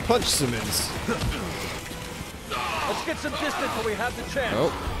 Let's go punch Simmons. Let's get some distance while we have the chance.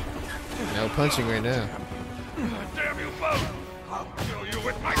 Nope. No punching right now. Damn you both! I'll kill you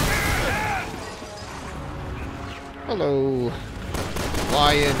with my hand! Hello.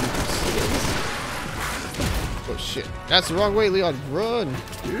 Lion. Oh shit. That's the wrong way, Leon. Run,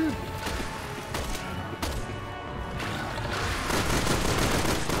 dude.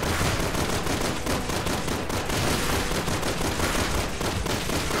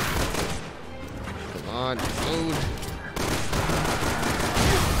 Come on, load.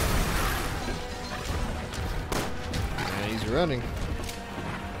 And he's running.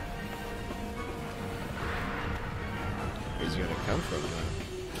 Where's he gonna come from now?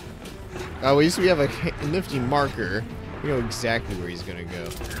 Oh, at least we have a nifty marker. We know exactly where he's gonna go.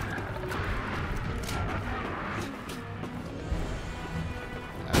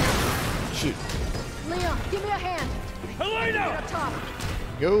 Shoot. Leon, give me a hand. Elena! Get up top.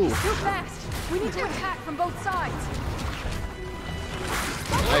 Go. Too fast. We need to attack from both sides.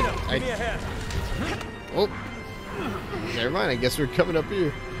 Give me a hand. Oh. Never mind. I guess we're coming up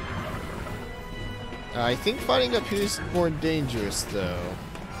here. I think fighting up here is more dangerous, though.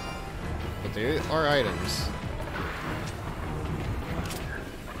 But there are items.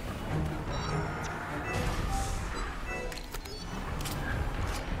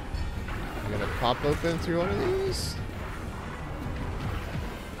 I'm gonna pop open through one of these.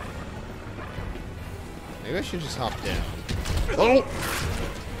 Maybe I should just hop down. Oh!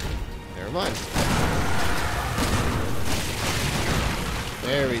 Never mind.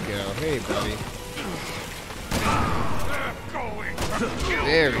 There we go. Hey, buddy.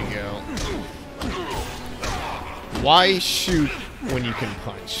 There we go. Why shoot when you can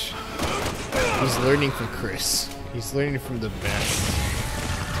punch? He's learning from Chris. He's learning from the best.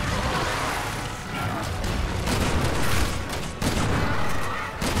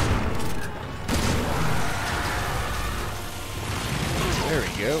 There we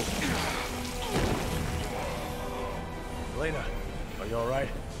go. Elena, are you alright?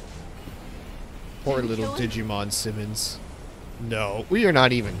 Poor little Digimon Simmons. No, we are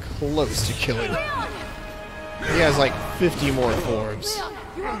not even close to killing him. He has like 50 more forms. Leon,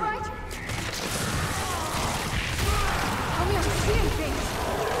 you alright? Tell me I'm seeing things.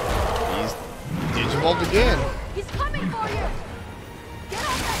 He's Digivolved again. He's coming for you. Get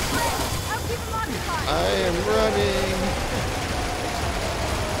off that bridge. I'll keep him occupied. I am running.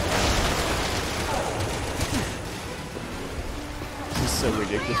 This is so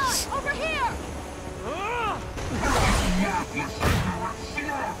ridiculous. Leon, over here.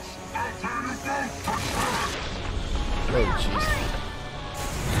 Oh, jeez.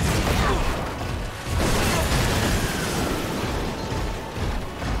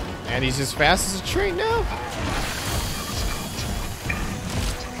 And he's as fast as a train now?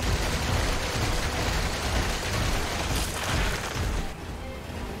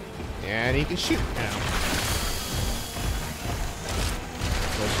 And he can shoot now.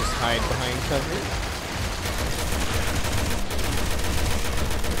 So let's just hide behind cover.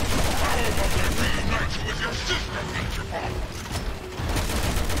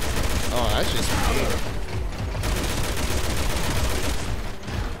 Oh, that's just weird.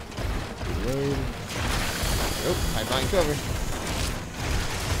 Reload. Nope, hide behind cover.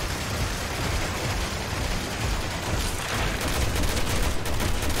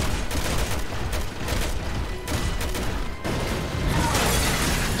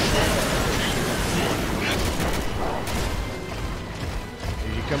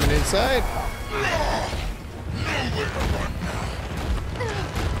 Are you coming inside?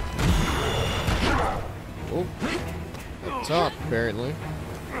 Oh, up top, apparently.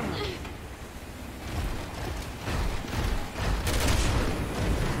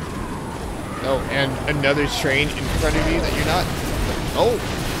 Oh, and another train in front of you that you're not... Oh!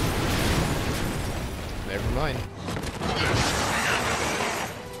 Never mind.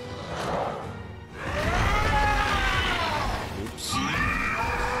 Oops.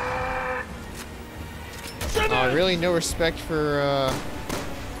 Really? No respect for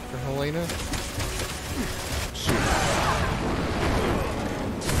Helena? Shoot.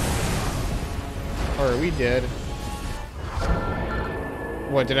 Or are we dead?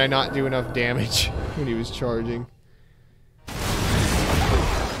 What, did I not do enough damage when he was charging? I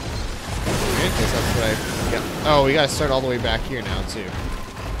guess that's what I got. Oh, we gotta start all the way back here now, too.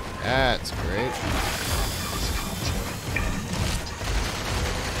 That's great.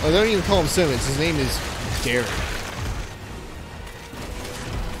 Oh, they don't even call him Simmons. His name is Derek.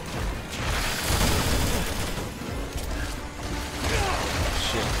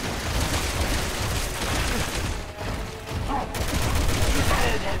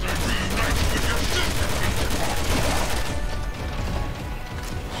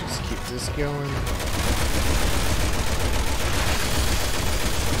 Going.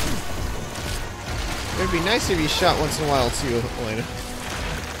 It'd be nice if you shot once in a while too, Elena.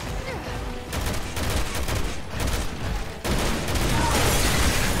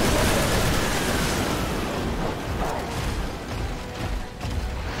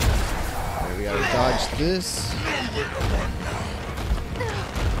 Right, we gotta dodge this.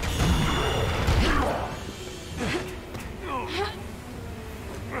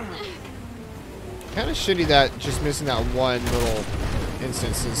 Kind of shitty that just missing that one little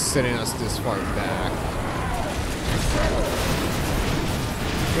instance is sending us this far back.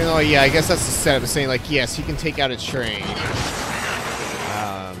 You know, yeah, I guess that's the setup, saying like, yes, he can take out a train.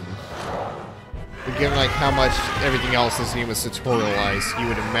 But given like how much everything else this game was tutorialized, you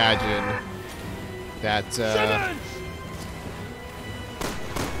would imagine that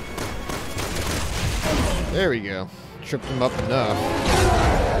there we go. Tripped him up enough.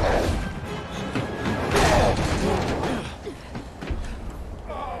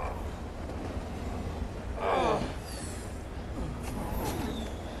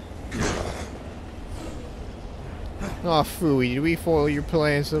 Aw, Fooey, did we foil your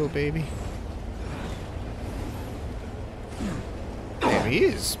plans, little baby? Damn, he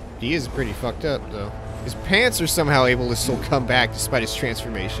is pretty fucked up, though. His pants are somehow able to still come back despite his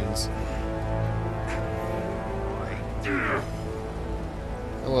transformations.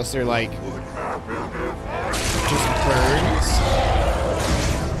 Unless they're like just burns.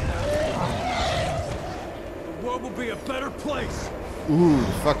 The world will be a better place. Ooh,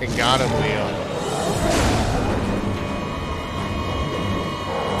 fucking got him, Leon.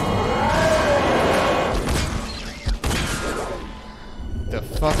 The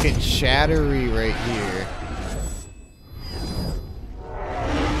fucking shattery right here.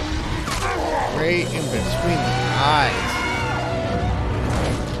 Right in between the eyes.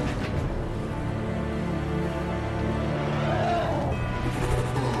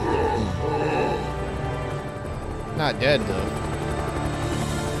 Not dead though.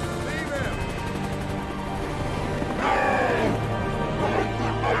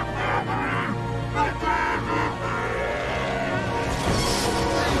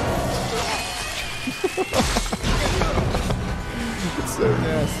 It's so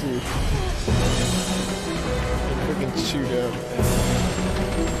nasty. Freaking chewed up.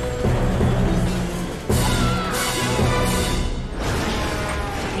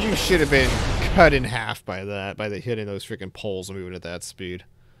 You should have been cut in half by that, by the hitting those freaking poles and moving at that speed.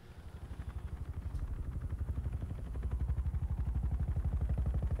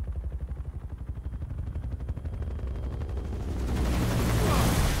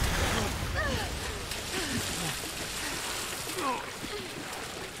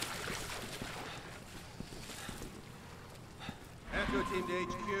 Echo team to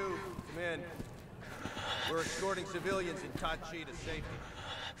HQ. Come in. We're escorting civilians in Tachi to safety.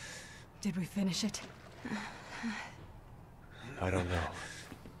 Did we finish it? I don't know.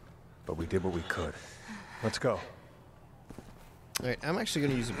 But we did what we could. Let's go. Alright, I'm actually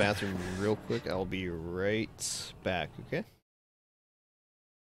going to use the bathroom real quick. I'll be right back, okay?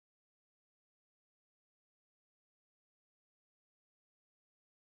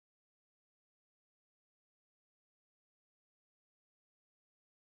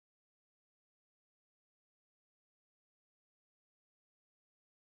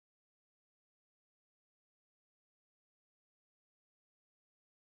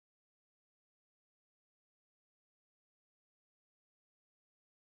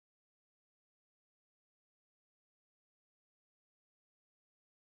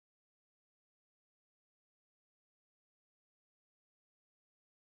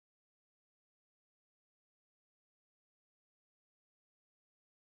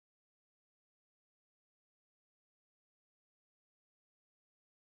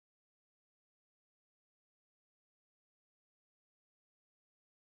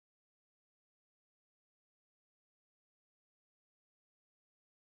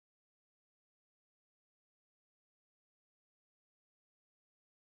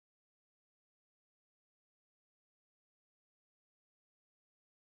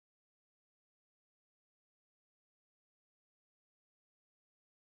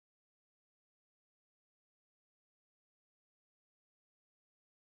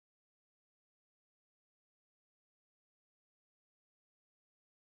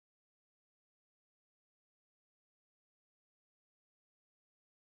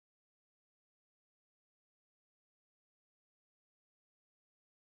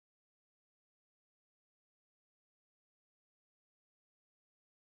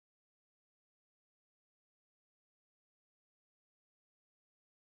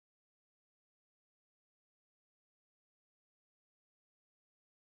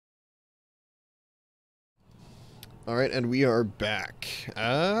 Alright, and we are back.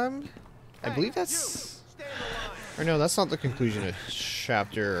 I believe that's... Or no, that's not the conclusion of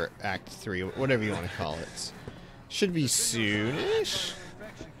Chapter Act 3, whatever you want to call it. Should be soon-ish.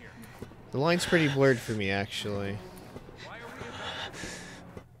 The line's pretty blurred for me, actually.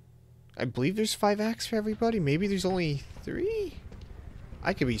 I believe there's 5 acts for everybody. Maybe there's only 3?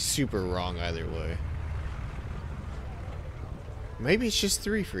 I could be super wrong either way. Maybe it's just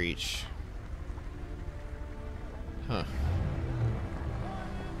 3 for each. Huh.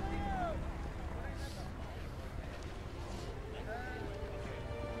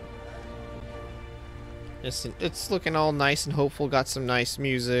 It's looking all nice and hopeful. Got some nice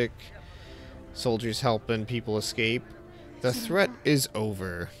music. Soldiers helping people escape. The threat is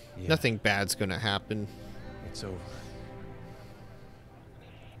over. Yeah. Nothing bad's gonna happen. It's over.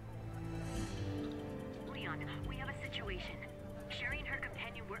 Leon, we have a situation. Sherry and her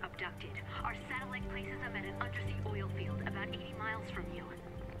companion were abducted. Our satellite places them at an undersea oil field about 80 miles from you.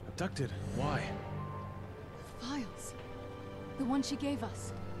 Abducted? Why? Files. The one she gave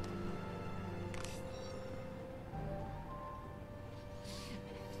us.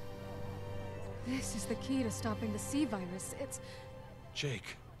 This is the key to stopping the C-virus. It's...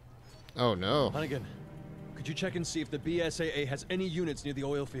 Jake. Oh no. Hunnigan, could you check and see if the BSAA has any units near the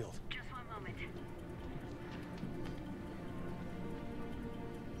oil field? Just one moment.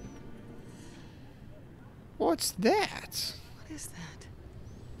 What's that? What is that?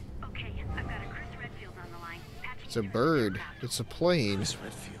 Okay, I've got a Chris Redfield on the line. It's a bird. It's a plane. Chris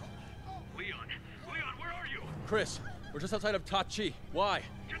Redfield. Leon, where are you? Chris, we're just outside of Tachi. Why?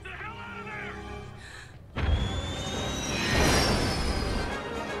 Get the hell out of there!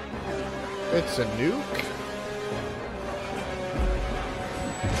 It's a nuke?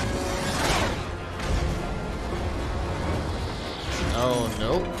 Oh,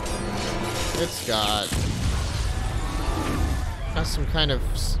 nope. It's got some kind of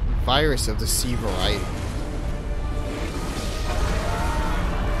virus of the C variety.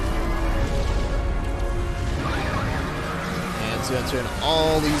 And it's gonna turn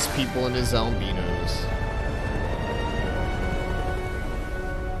all these people into zombinos.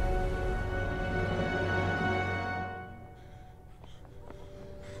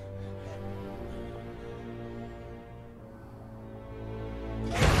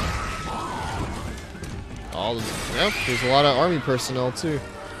 Yep, there's a lot of army personnel too.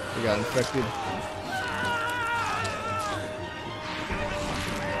 They got infected.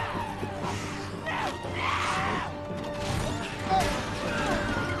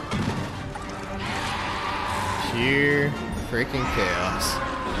 Pure freaking chaos.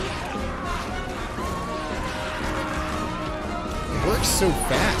 It works so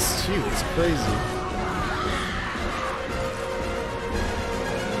fast too, it's crazy.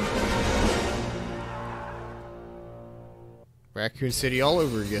 Raccoon City all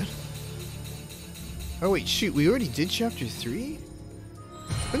over again. Oh wait, shoot, we already did Chapter 3?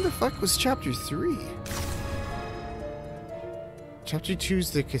 When the fuck was Chapter 3? Chapter 2 is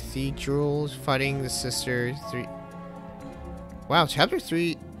the cathedral, fighting the sister. 3. Wow, Chapter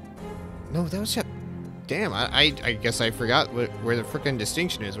 3... No, that was damn, I guess I forgot where the frickin'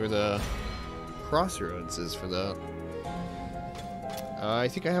 distinction is, where the crossroads is for that. I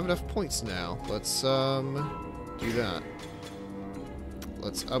think I have enough points now. Let's, do that.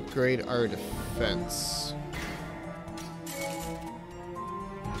 Let's upgrade our defense.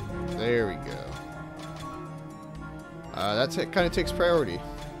 There we go. That kind of takes priority.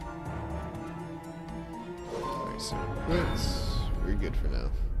 Alright, so we're good for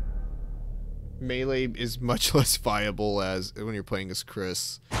now. Melee is much less viable as when you're playing as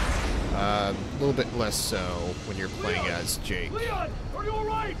Chris. A little bit less so when you're playing as Jake. Leon, are you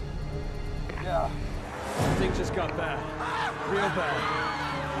alright? Yeah. Things just got bad. Real bad.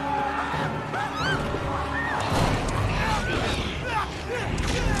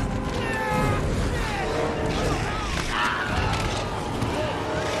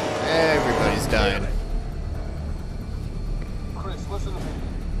 Everybody's dying. Chris, listen to me.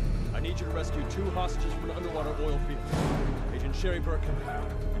 I need you to rescue 2 hostages from an underwater oil field. Agent Sherry Birkin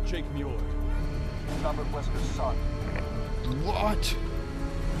and Jake Mueller. Robert Wesker's son. What?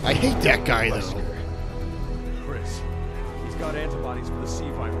 I hate that guy though. Chris, he's got antibodies for the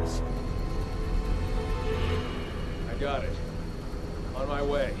C-virus. I got it. On my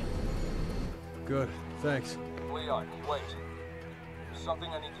way. Good, thanks. Leon, wait. There's something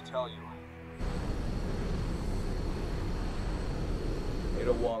I need to tell you.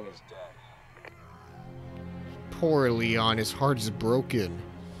 Ada Wong is dead. Poor Leon, his heart is broken.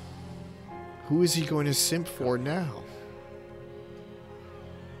 Who is he going to simp for now?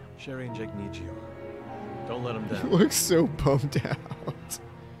 Sherry and Jake need you. Don't let him He down. looks so bummed out.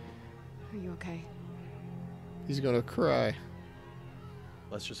 Are you okay? He's gonna cry.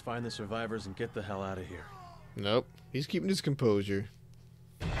 Let's just find the survivors and get the hell out of here. Nope. He's keeping his composure.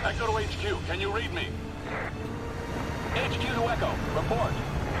 Echo to HQ. Can you read me? HQ to Echo. Report.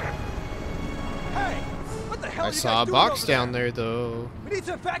 Hey! What the hell I are you saw a guys doing box over down there, though. We need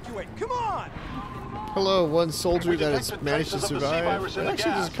to evacuate. Come on! Hello, one soldier We that has detected managed to traces of the sea survive. virus in the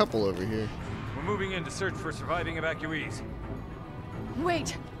Actually, there's a gas. couple over here. We're moving in to search for surviving evacuees.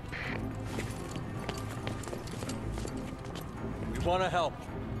 Wait! We want to help.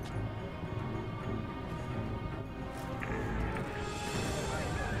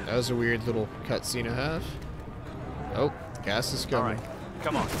 That was a weird little cutscene to have. Oh, gas is coming. All right,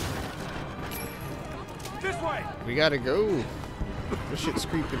 come on. This way! We gotta go. This shit's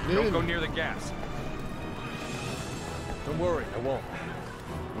creeping in. Don't go near the gas. Don't worry, I won't.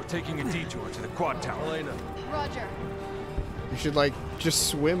 We're taking a detour to the quad tower. Elena. Roger. You should, like, just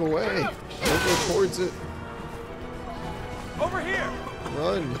swim away. Don't go towards it. Over here!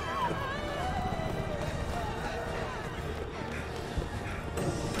 Run.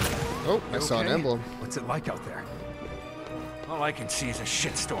 Oh, I saw an emblem. What's it like out there? All I can see is a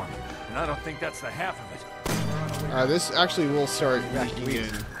shitstorm, and I don't think that's the half of it. This actually will start leaking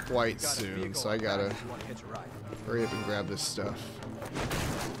in quite soon, so I gotta hurry up and grab this stuff.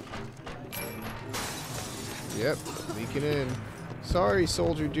 Yep, leaking in. Sorry,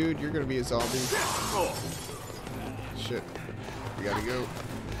 soldier dude, you're gonna be a zombie. Shit, we gotta go.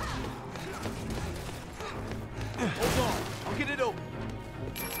 Hold on, I'll get it open.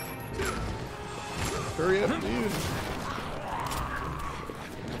 Hurry up, dude.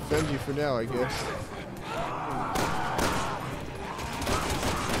 Defend you for now, I guess.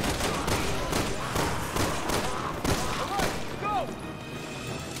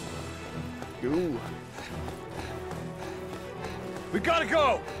 Go. We gotta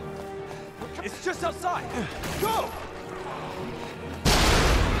go! It's just outside! Go!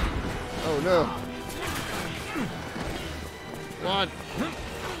 Oh no. Come on.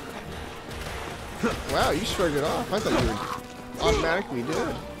 Wow, you shrugged it off. I thought you were automatically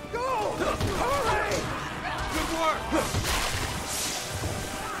dead. Go! Hurry! Good work!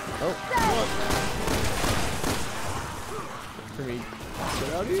 Oh, come on. Can we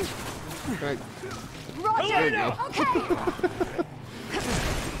get out of here? Can I... There you go. Okay!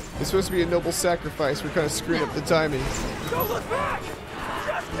 It's supposed to be a noble sacrifice. We're kind of screwing up the timing. Don't look back!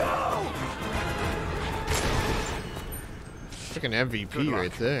 Just go! Like an MVP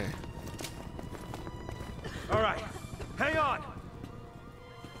right there. All right, hang on.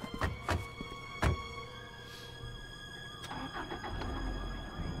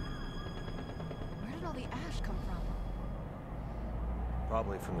 Where did all the ash come from?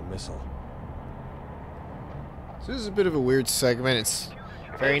 Probably from the missile. So this is a bit of a weird segment. It's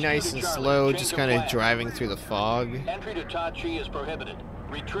very nice and slow, just kind of driving through the fog. Entry to Tachi is prohibited.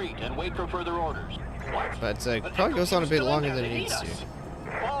 Retreat and wait for further orders. What? But it probably goes on a bit longer than it needs to.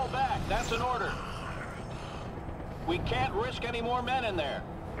 Fall back. That's an order. We can't risk any more men in there.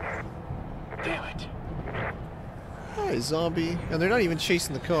 Damn it. Hi, zombie. And they're not even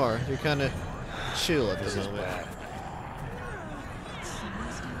chasing the car. They're kind of chill at the moment.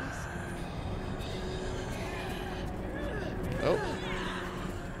 Oh.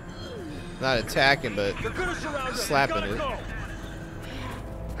 Not attacking, but slapping it.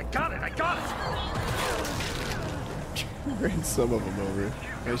 I got it, I got it! Ran some of them over.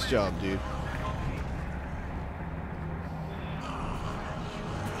 Nice job, dude.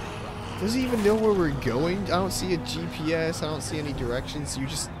 Does he even know where we're going? I don't see a GPS. I don't see any directions. You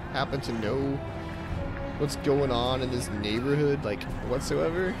just happen to know what's going on in this neighborhood, like,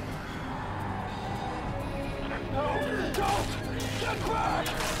 whatsoever? No, don't! Get back!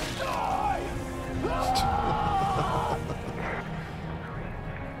 Die!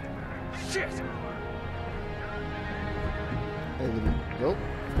 Shit! Nope.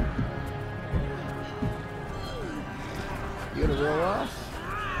 You gonna roll off?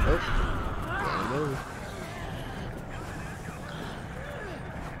 Nope. Gotta move.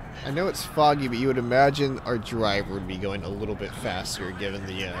 I know it's foggy, but you would imagine our driver would be going a little bit faster given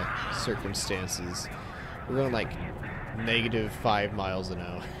the circumstances. We're going like -5 miles an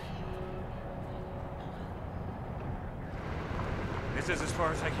hour. This is as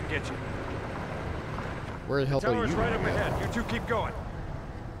far as I can get you. Where the hell are Tower's you? right up ahead. You two keep going.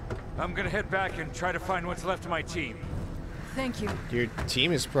 I'm gonna head back and try to find what's left of my team. Thank you. Your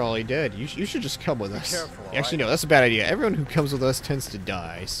team is probably dead. You should just come with us. careful, Actually, no, that's a bad idea. Everyone who comes with us tends to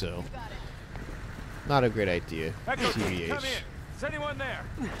die, so not a great idea. Echo team, TBH. come in. Is anyone there?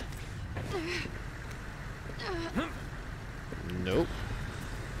 Nope.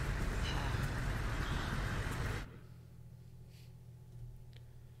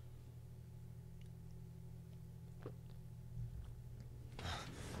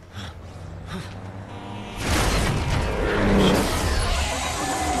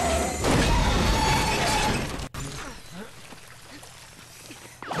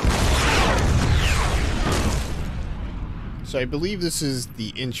 So I believe this is the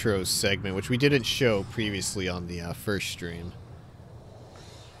intro segment, which we didn't show previously on the first stream.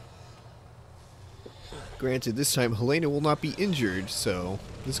 Granted, this time Helena will not be injured, so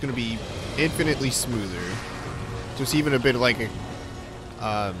this is going to be infinitely smoother. Just even a bit like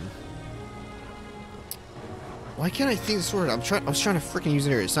a... why can't I think this word? I was trying to freaking use it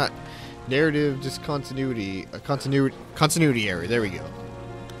here. It's not narrative discontinuity. Continuity error. There we go.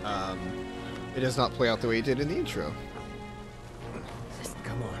 It does not play out the way it did in the intro.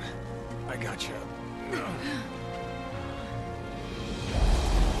 Come on. I gotcha.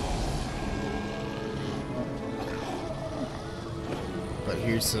 But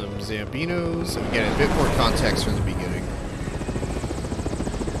here's some Zambinos, and we get a bit more context from the beginning.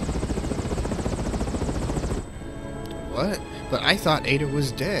 What? But I thought Ada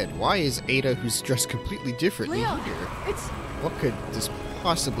was dead. Why is Ada, who's dressed completely differently, here? What could this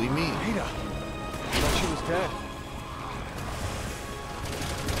possibly mean? Ada! I thought she was dead.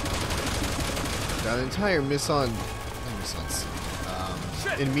 Now, the entire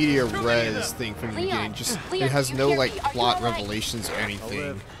in media res thing from the beginning, just it has no like plot revelations or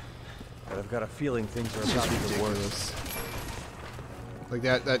anything. But I've got a feeling things are It's about just to get ridiculous. Like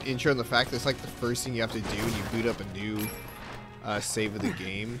that intro and the fact that it's like the first thing you have to do when you boot up a new save of the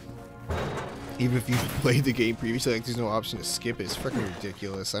game. Even if you've played the game previously, like there's no option to skip it. It's freaking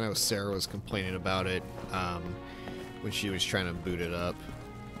ridiculous. I know Sarah was complaining about it when she was trying to boot it up.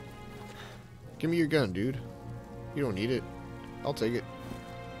 Give me your gun, dude. You don't need it. I'll take it.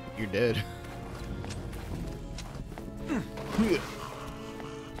 You're dead. And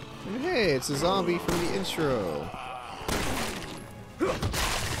hey, it's a zombie from the intro.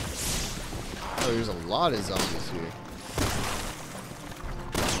 Oh, there's a lot of zombies here.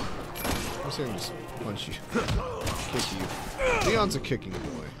 I'm just gonna just punch you. Kick you. Leon's a kicking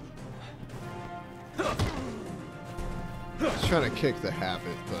boy. He's trying to kick the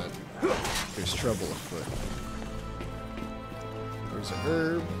habit, but there's trouble afoot. There's a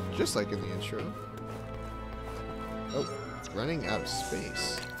herb, just like in the intro. Oh, running out of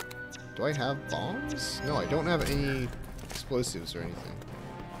space. Do I have bombs? No, I don't have any explosives or anything.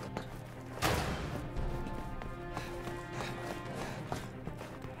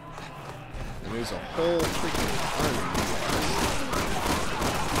 And there's a whole freaking army.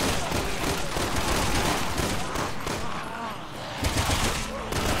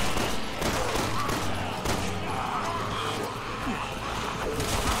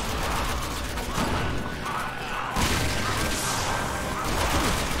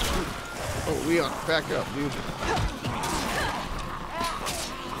 Leon, back up, dude.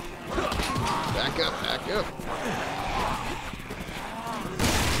 Back up, back up.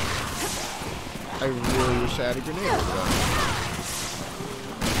 I really wish I had a grenade over that.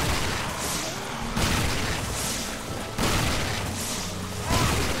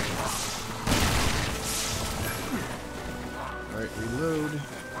 Alright, reload.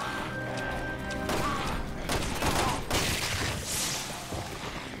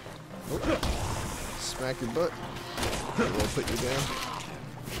 Smack your butt. We'll put you down.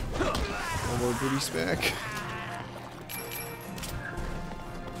 One more booty smack.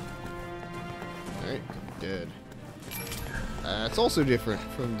 Alright, dead. It's also different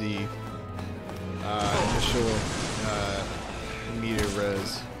from the initial meter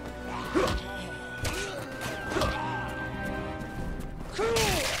res.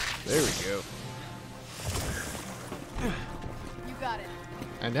 There we go. You got it.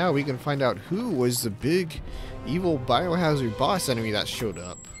 And now we can find out who was the big evil biohazard boss enemy that showed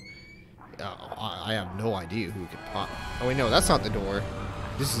up. I have no idea who could pop. Oh wait, no, that's not the door.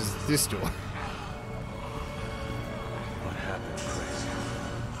 This is this door. What happened, Chris?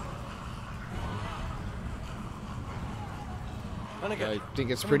 I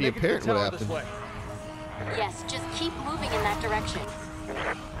think it's pretty apparent what happened. Yes, just keep moving in that direction.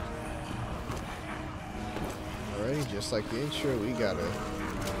 Alrighty, just like the intro, we gotta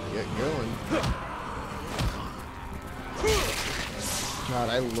get going. God,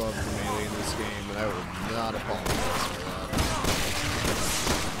 I love the melee in this game, and I will not apologize for that.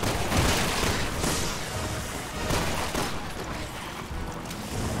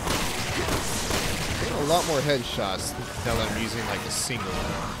 I'm getting a lot more headshots now that I'm using like a single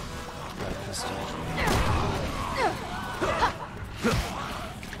pistol.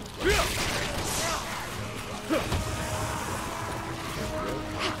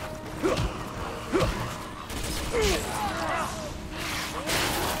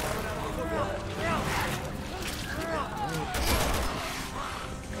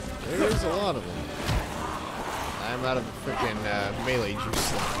 There's a lot of them. I'm out of freaking melee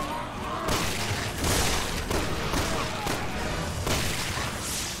juice.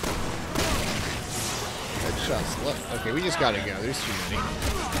 Headshots left. Okay, we just gotta go. There's too many.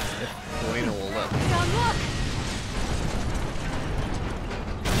 Buena will let me.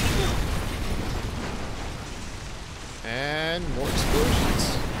 And more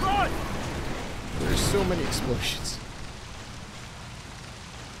explosions. There's so many explosions.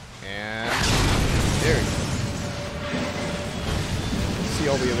 And there we go. See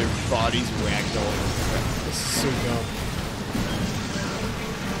all the other bodies ragdolling. This is so dumb.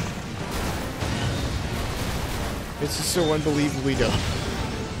 This is so unbelievably dumb.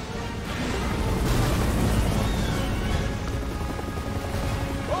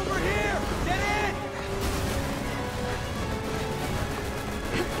 Over here! Get in!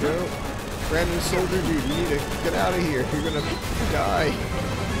 Go. Brand new soldier dude, you need to get out of here. You're gonna die.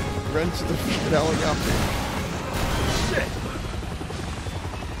 Run to the helicopter. Shit!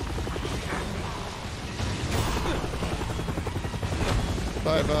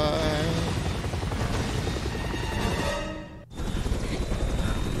 Bye-bye.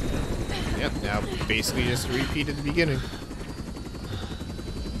 Yep, now basically just a repeat at the beginning.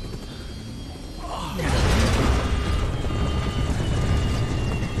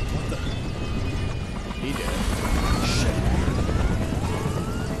 He did. Shit.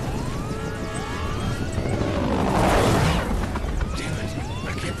 Damn it. I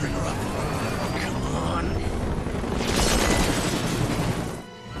can't bring her up. Come on.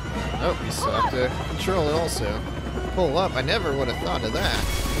 Oh, we still have to control it also. Pull up. I never would have thought of that.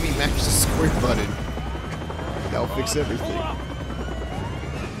 Let me match the square button. That'll fix everything.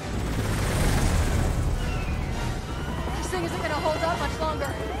 This thing isn't gonna hold up much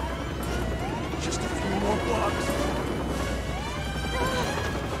longer. Just a few more blocks.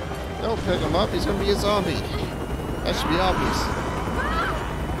 Don't pick him up. He's gonna be a zombie. That should be obvious.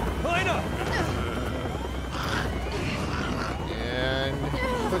 Lena! And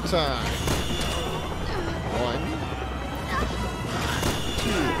put time. 1, 2.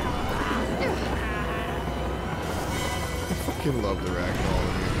 I fucking love the ragdoll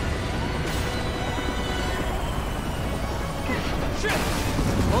in here. Shit!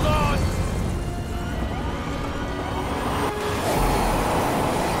 Hold on!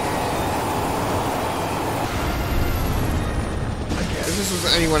 If this was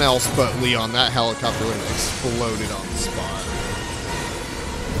anyone else but Leon, that helicopter would have exploded on the spot.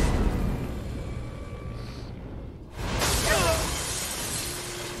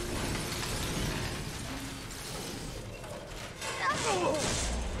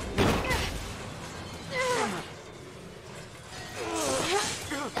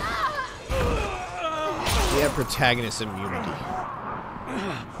 Protagonist immunity.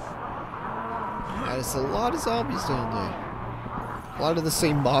 There's a lot of zombies down there. A lot of the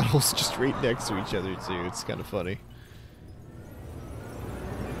same models just right next to each other too. It's kind of funny.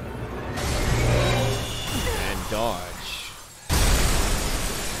 And dodge.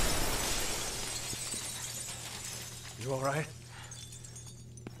 You alright?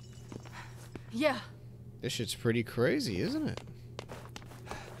 Yeah. This shit's pretty crazy, isn't it?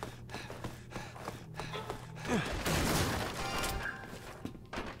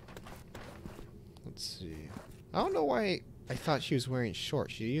 Let's see. I don't know why I thought she was wearing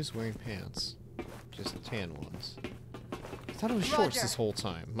shorts. She is wearing pants. Just tan ones. I thought it was shorts this whole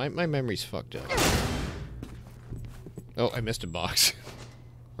time. My memory's fucked up. Oh, I missed a box.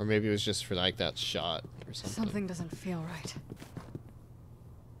 Or maybe it was just for like that shot or something. Something doesn't feel right.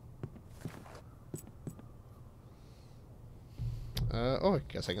 Oh, I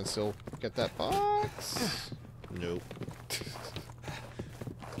guess I can still get that box. Nope.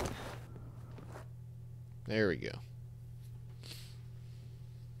 There we go.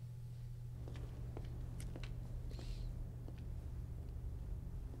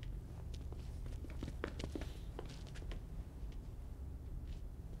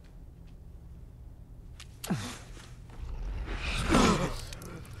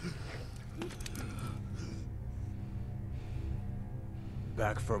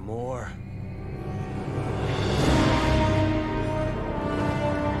 Back for more.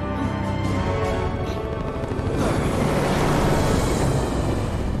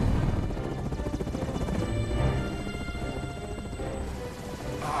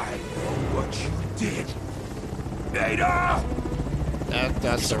 I know what you did. Ada!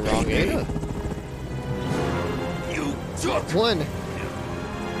 That's the wrong Ada. You took one.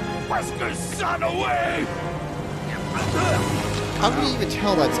 Wesker's son away! How can you even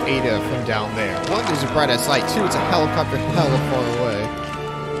tell that's Ada from down there? One, there's a bright-ass light. Two, it's a helicopter hella far away.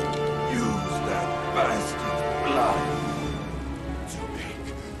 Use that bastard's blood to make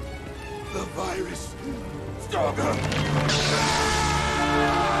the virus stronger.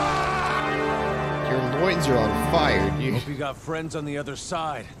 Your loins are on fire, dude. Hope you got friends on the other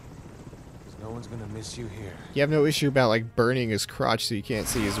side. No one's gonna miss you here. You have no issue about like burning his crotch so you can't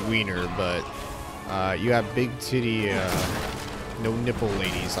see his wiener, but you have big titty, no nipple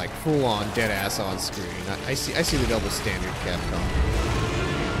ladies, like full on dead ass on screen. I see the double standard, Capcom.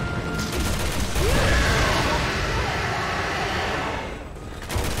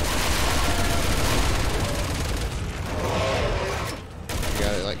 You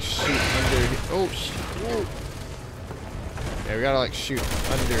gotta like shoot under. Oh shit! Whoa. Yeah, we gotta like shoot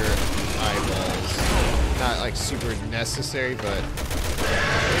under eyeballs. Not like super necessary, but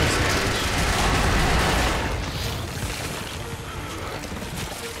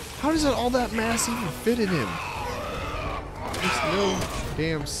how does all that mass even fit in him? Makes no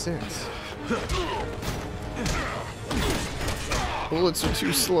damn sense. Bullets are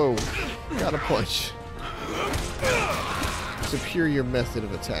too slow. Gotta punch. Superior method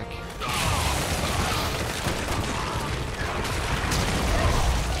of attack.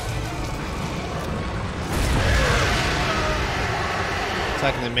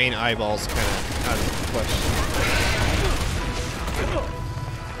 Attacking the main eyeballs kind of out of the question.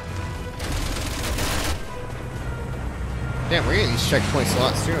 Damn, we're getting these checkpoints a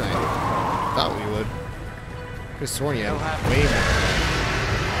lot sooner than I thought we would. Could've sworn you had way more.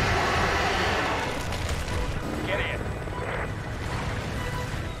 Get in.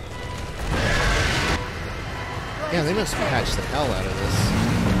 Yeah, they must patch the hell out of this.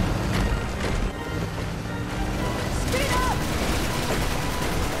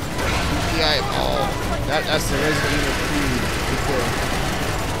 That's the Resident Evil 3 before.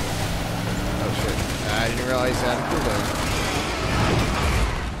 Oh shit. I didn't realize that cooldown.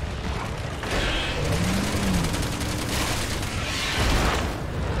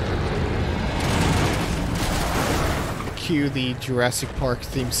 Cue the Jurassic Park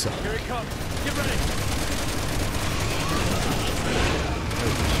theme song. Here it comes. Get ready.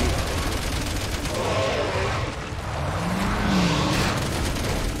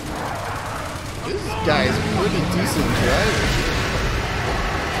 This guy is a pretty decent driver.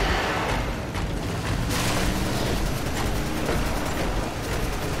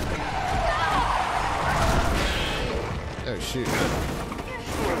 Oh shoot.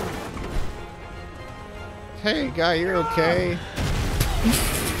 Hey guy, you're okay.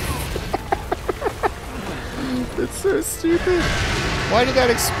 That's so stupid. Why did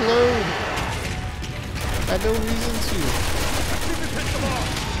that explode? I had no reason to.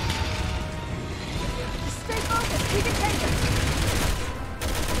 Stay focused. We can take it.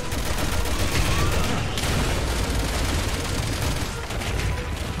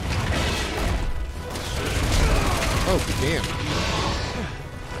 Oh, damn.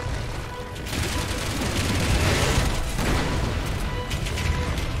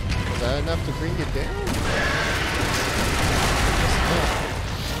 Is that enough to bring it down?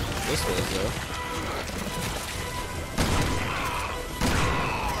 This was, though.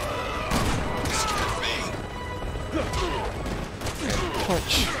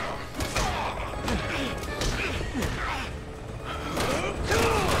 Punch.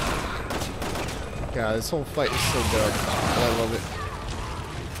 God, this whole fight is so dope. I love it.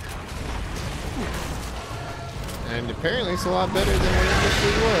 And apparently it's a lot better than what it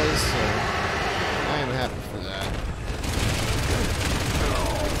initially was, so I am happy for that.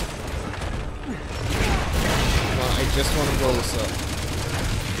 Well, I just want to blow this up.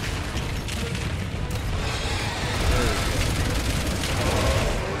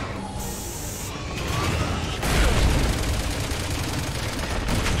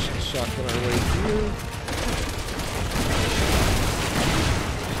 Shotgun our way through.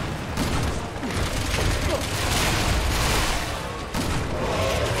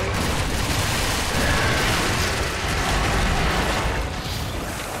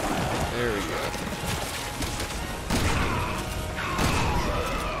 There we go.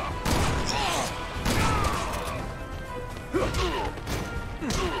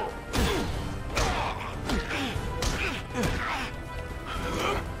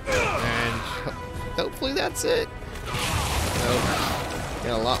 Hopefully that's it. Nope.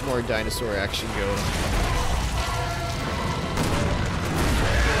 Got a lot more dinosaur action going.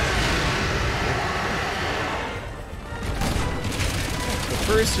 But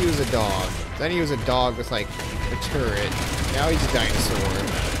first he was a dog. Then he was a dog with like a turret. Now he's a dinosaur.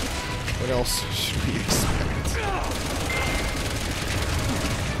 What else should we expect?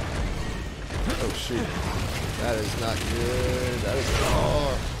 Oh shoot. That is not good. That is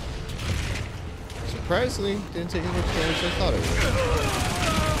far. Surprisingly, didn't take as much damage as I thought it would.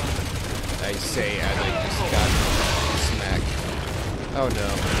 I say I like just got smacked. Oh no.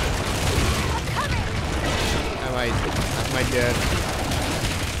 Am I dead?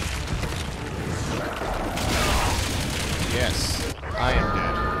 Yes, I am dead.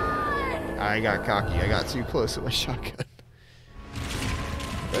 I got cocky. I got too close with my shotgun.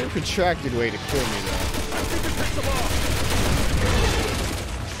 Very protracted way to kill me though.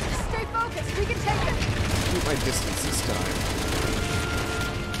 Stay focused. We can take it. Keep my distance this time.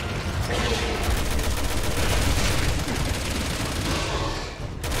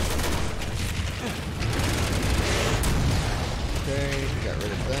 Okay, got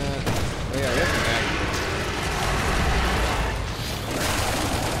rid of that. Oh yeah, I got the magnet.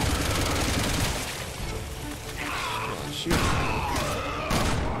 Come on, shoot.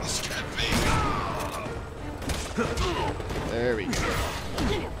 There we go.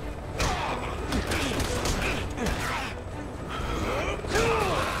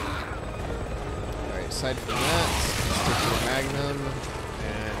 Alright, aside from that, stick to the Magnum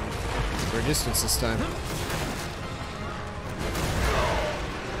and for distance this time.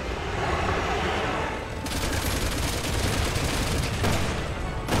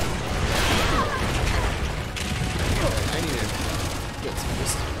 I need to get some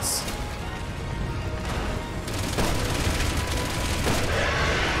distance.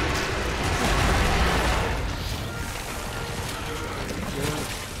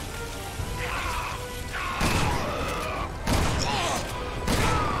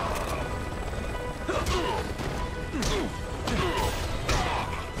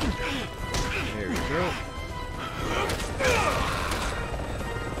 There we go.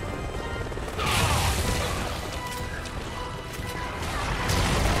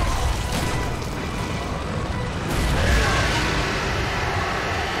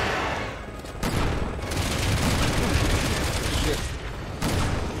 Shit.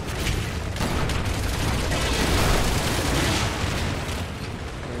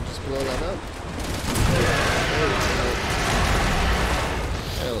 Can I just blow that up? There we go.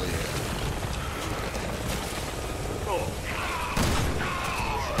 Hell yeah.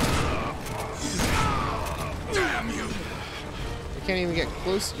 Damn you! I can't even get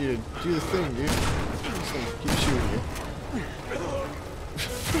close to you to do the thing, dude. I'm just gonna keep shooting you.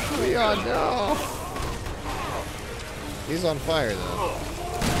 Leon, no! He's on fire, though.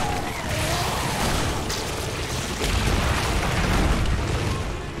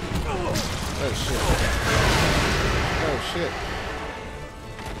 Oh, shit. Oh, shit.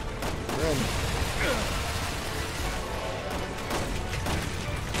 Run.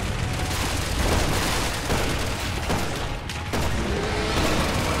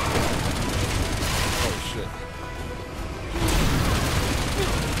 Oh, shit.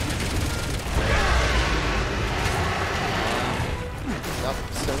 Stop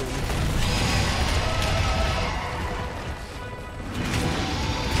stunning me.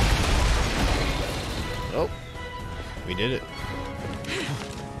 Oh, we did it.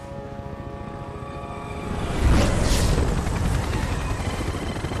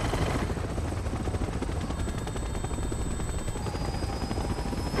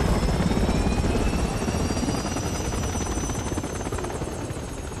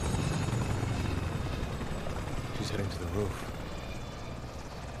 She's heading to the roof.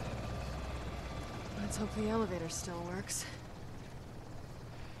 Let's hope the elevator still works.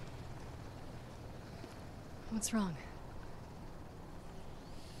 What's wrong?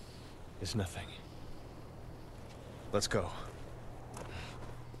 It's nothing. Let's go.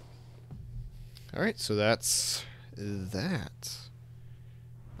 Alright, so that's that.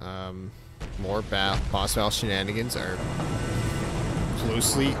 More boss battle shenanigans are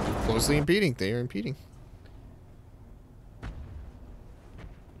closely impeding. They are impeding.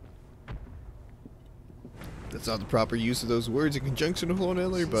 That's not the proper use of those words in conjunction with one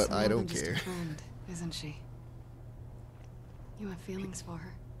another, but I don't care. She's more than just a friend, isn't she? You have feelings for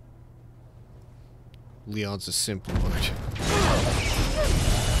her. Leon's a simp lord.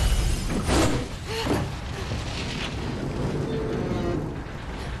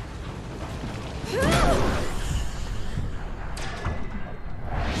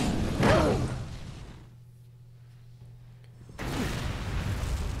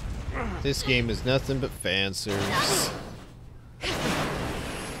 This game is nothing but fan service.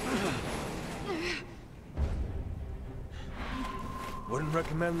 Wouldn't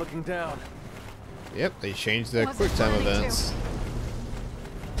recommend looking down. Yep, they changed the quick time events.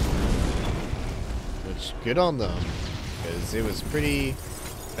 Which, good on them, because it was pretty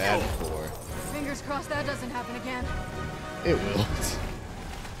bad before. Fingers crossed that doesn't happen again. It will.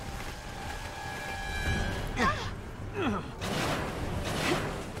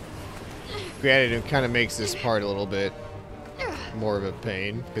 Granted, it kind of makes this part a little bit more of a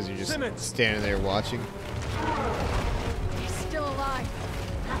pain, because you're just standing there watching. He's still alive.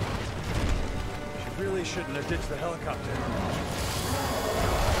 She really shouldn't have ditched the helicopter.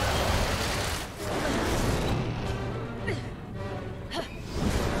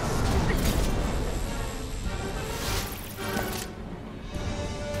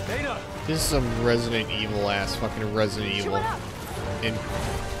 This is some Resident Evil ass fucking Resident Evil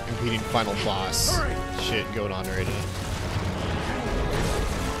impeding final boss shit going on right now.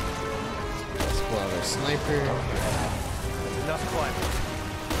 Let's pull out our sniper. Enough climbing.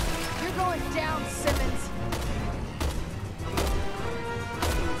 You're going down, Simmons.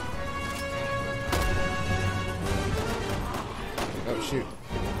 Oh shoot.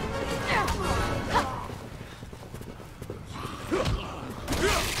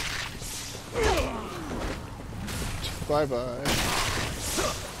 Bye-bye.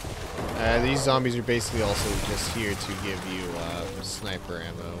 These zombies are basically also just here to give you sniper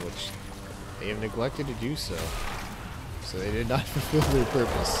ammo, which they have neglected to do so. So they did not fulfill their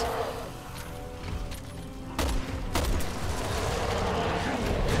purpose.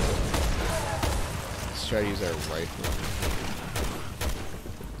 Let's try to use our rifle.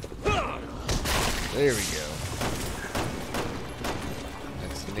 There we go.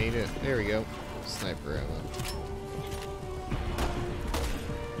 Vaccinate it. There we go. Sniper ammo.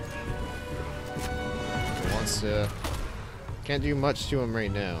 Can't do much to him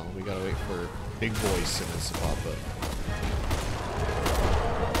right now. We gotta wait for big boy Simmons to pop up.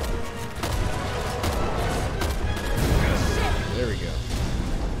 There we go.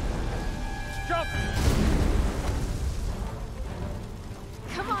 Jump!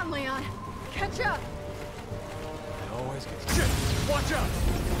 Come on, Leon. Catch up. I always get shit. Watch out.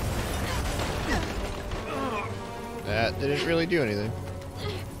 That didn't really do anything.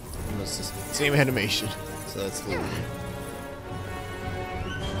 Almost the same animation. So that's cool.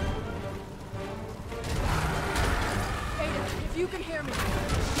 Ada, if you can hear me,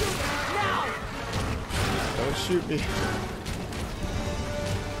 shoot now! Don't shoot me.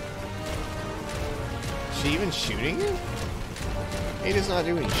 Is she even shooting him? Ada's not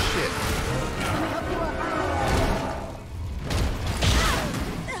doing shit.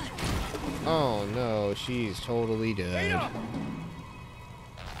 Oh no, she's totally dead.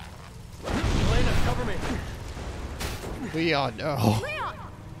 Cover me. Leon, no. Leon!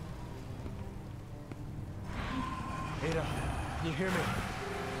 Ada, can you hear me?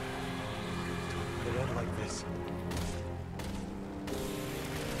 It end like this.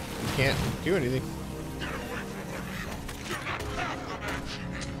 You can't do anything.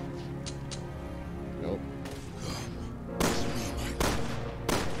 Nope.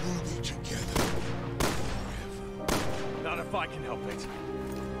 We'll be together forever. Not if I can help it.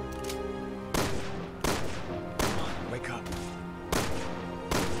 Wake up.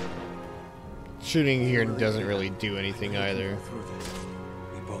 Shooting here doesn't really do anything either.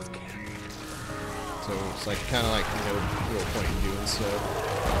 We both can. So it's like kind of like no real point in doing so.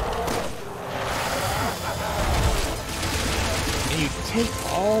 And you take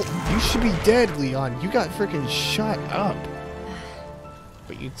all. You should be dead, Leon. You got freaking shot up.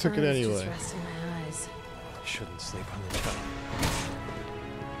 But you took it anyway. Just resting my eyes. Shouldn't sleep on the job.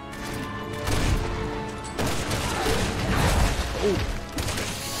 Oh.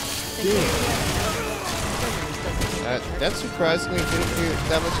 Damn. That surprisingly didn't do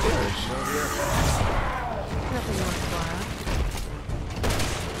that much damage. Nothing more to borrow.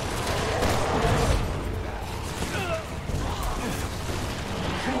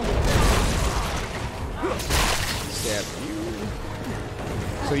 Stab you.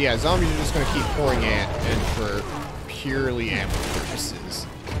 So yeah, zombies are just gonna keep pouring in for purely ammo purposes.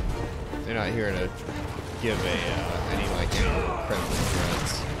 They're not here to give any credible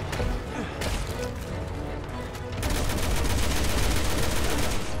threats.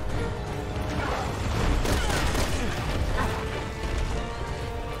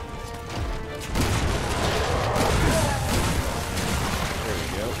 There we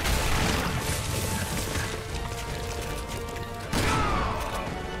go.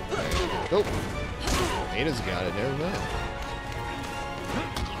 Oh, Ada's got it. Never mind.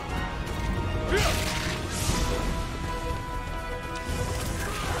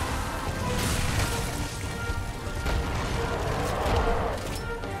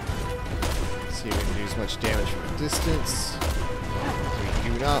 See if we can do as much damage from a distance as we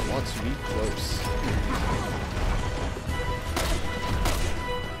do not want to be close.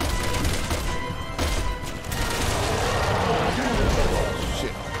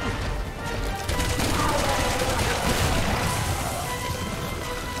 Shit.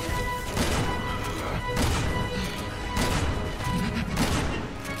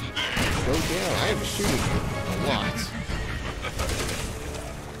 Go down. I am shooting a lot.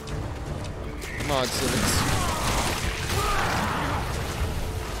 Come on, Simmons.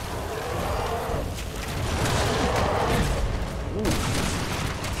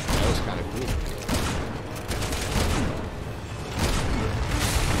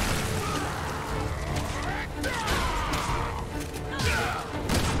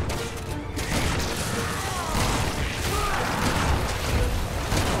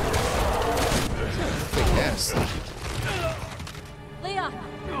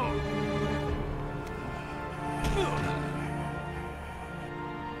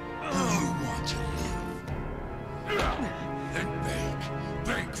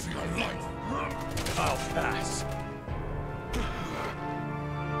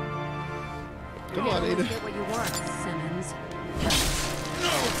 Come on, Ada. Get what you want, Simmons.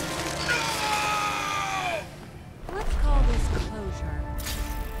 Let's call this closure.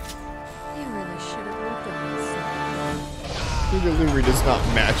 You really should have moved on, Simmons. Your delivery does not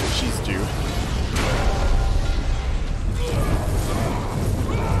match what she's due.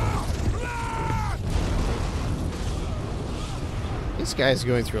 This guy's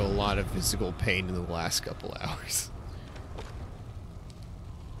going through a lot of physical pain in the last couple hours.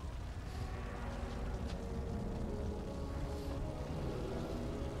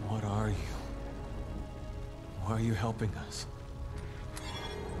 What are you? Why are you helping us?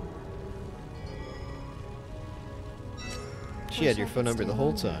 She had your phone number the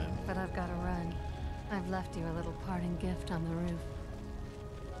whole time. But I've got to run. I've left you a little parting gift on the roof.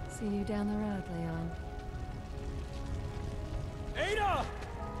 See you down the road, Leon. Ada!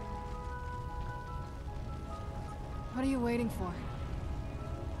 What are you waiting for?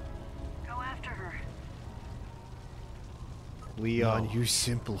 Go after her. Leon, you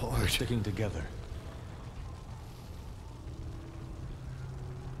simp lord. We're sticking together.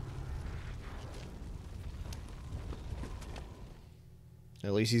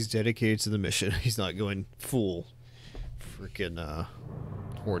 At least he's dedicated to the mission. He's not going full freaking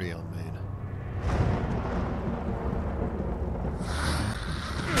Horty on main.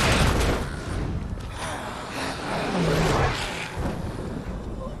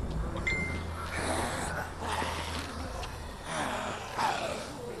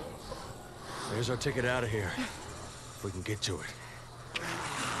 There's our ticket out of here. If we can get to it.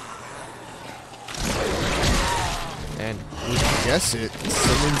 And we guess it,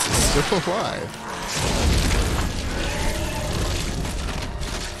 Simmons is still alive.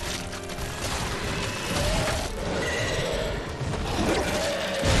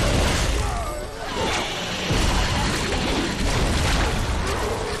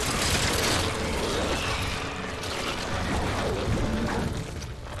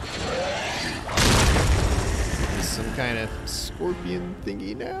 Some kind of scorpion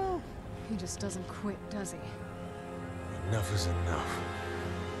thingy now? He just doesn't quit, does he? Enough is enough.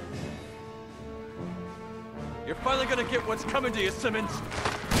 You're finally gonna get what's coming to you, Simmons. I'm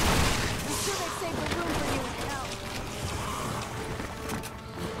sure they saved the room for you in hell.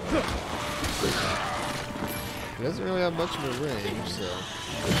 He doesn't really have much of a range, so...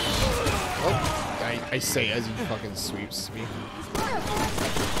 Oh! I say as he fucking sweeps me.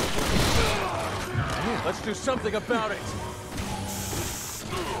 Let's do something about it.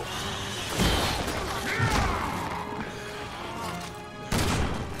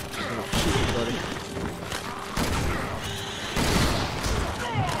 Buddy.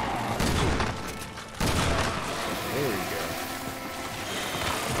 There we go.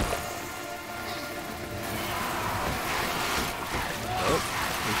 Oh,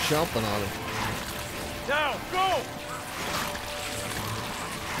 we're chomping on him. Down, go!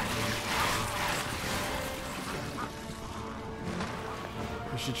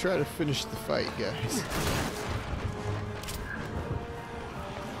 We should try to finish the fight, guys.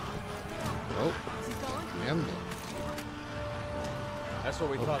 Oh. Emblem. That's what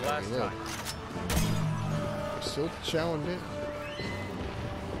we thought last time. We're still chowing in.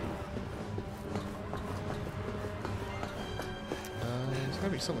 There's gotta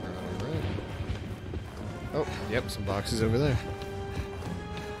be something around here, right? Oh, yep, some boxes over there.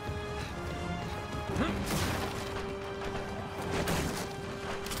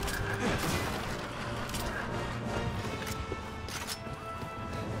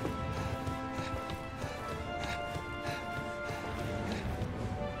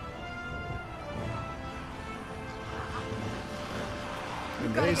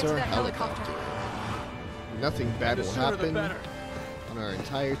 And there's our helicopter. Nothing bad will happen on our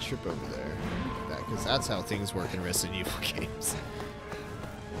entire trip over there. Because that's how things work in Resident Evil games.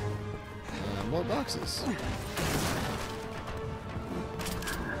 More boxes.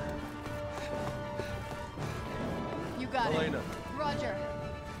 You got Elena. it. Roger.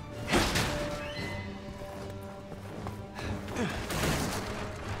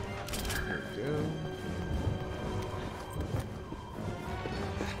 There we go.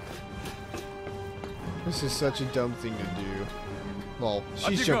 This is such a dumb thing to do. Well,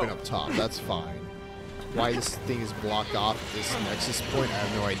 she's jumping up top. That's fine. Why this thing is blocked off at this nexus point, I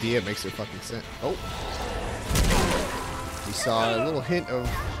have no idea. It makes no fucking sense. Oh. We saw a little hint of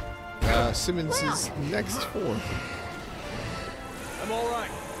Simmons' next form. I'm all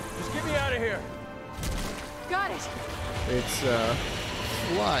right. Just get me out of here. Got it. It's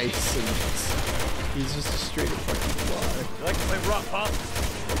Fly Simmons. He's just a straight up fucking fly. You like to play rough, huh?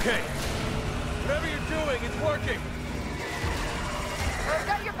 Okay. Whatever you're doing, it's working. I've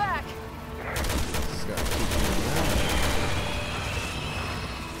got your back. Just gotta keep doing that.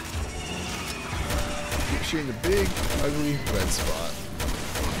 Keep shooting the big, ugly red spot.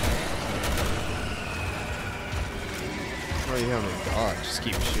 Oh, you have no dodge. Just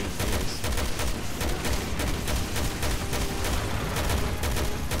keep shooting these.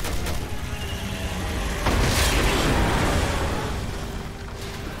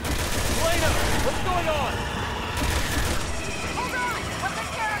 What's going on? Hold on! We'll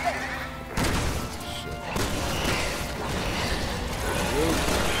take care of it! Shit.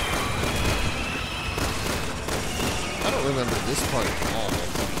 I don't remember this part at all, to be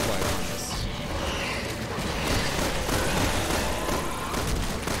quite honest.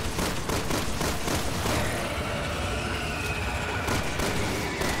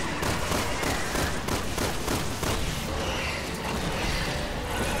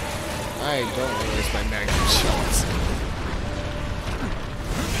 I don't want to waste my magnum shots.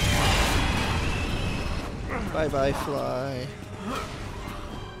 Bye bye, fly.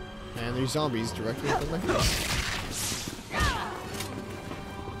 And there's zombies directly up in my face.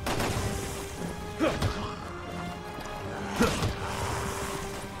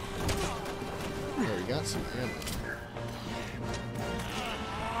 There, we got some ammo.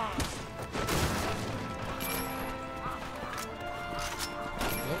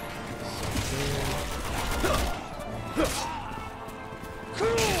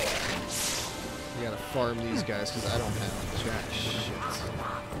 We gotta farm these guys because I don't have jack shit.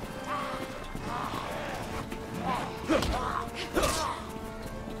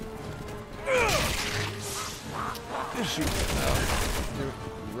 Shoot them out.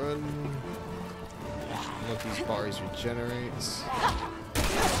 Run. Let these bars regenerate.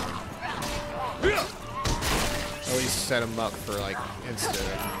 At least set them up for like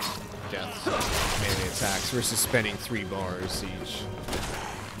instant death melee attacks versus spending 3 bars each.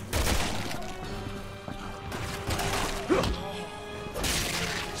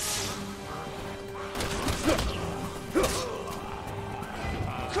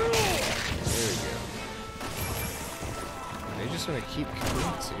 Gonna keep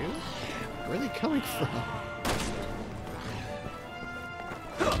coming too? Where are they coming from?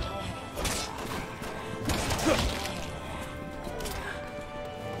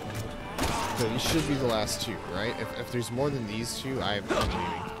 So these should be the last 2, right? If there's more than these 2, I'm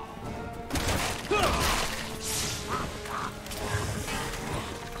leaving.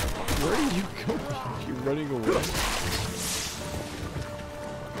 Where are you going? You're running away.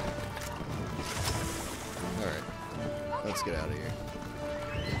 Let's get out of here.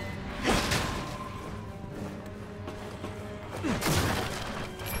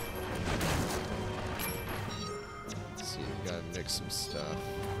 Let's see, we gotta mix some stuff.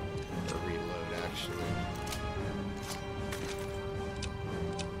 Or reload, actually.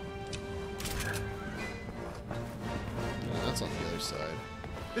 Oh, that's on the other side.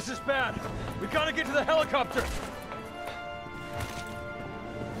 This is bad. We gotta get to the helicopter.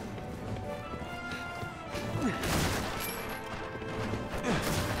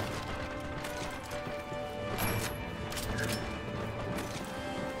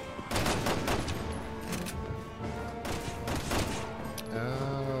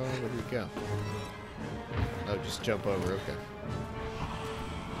 Go. Oh, just jump over, okay.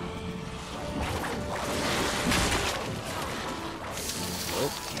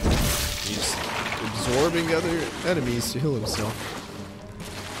 Oh, he's absorbing other enemies to heal himself.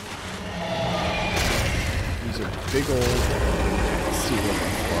 He's a big old sea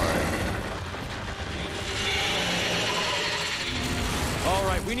fly. All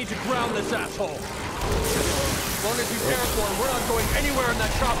right, we need to ground this asshole. As long as you terraform, we're not going anywhere in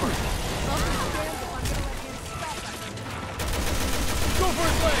that chopper. Go for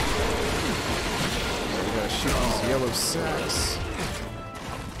his leg! We gotta shoot these yellow sacks.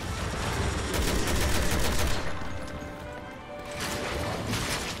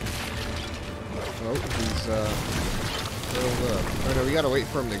 Oh, he's filled up. Oh no, we gotta wait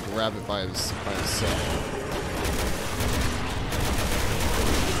for him to grab it by himself.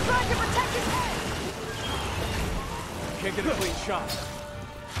 He's trying to protect his head! Can't get a clean shot.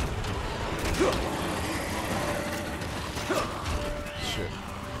 Shit.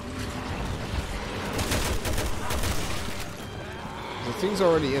 The thing's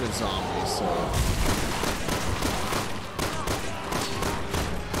already in a zombie, so...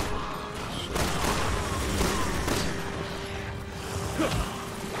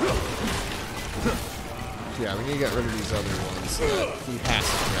 Yeah, we need to get rid of these other ones. He has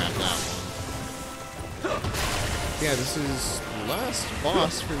to grab that one. Yeah, this is the last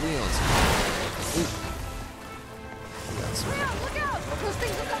boss for Leon's. Ooh. That's right. Look out! Those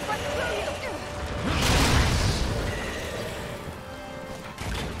things will come right through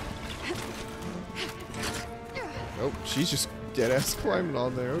you! Oh, she's just dead-ass climbing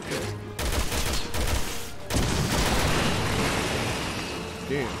on there. Okay.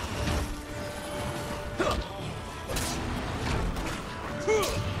 Damn.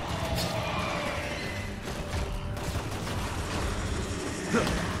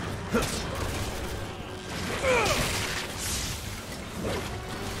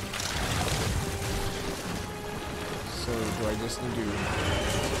 So, do I just need to...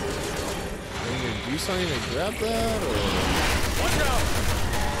 do something to grab that, or... Watch out!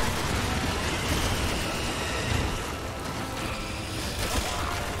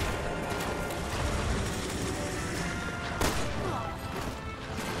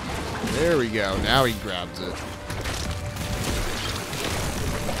 There we go. Now he grabs it.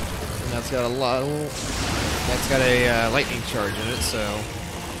 And that's got a lot of... That's got a lightning charge in it, so...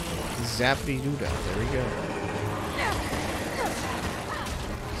 Zappity-doo-dah. There we go.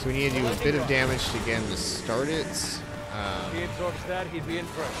 So we need to do a bit of damage to get him to start it. If he absorbs that, he'd be in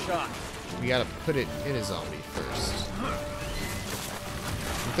for a shot. We gotta put it in a zombie first.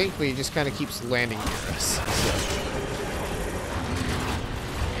 And thankfully, it just kind of keeps landing near us. So.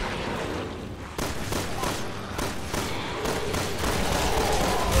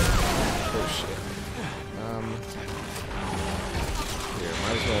 Oh shit. Here,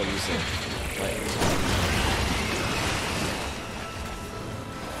 might as well use it.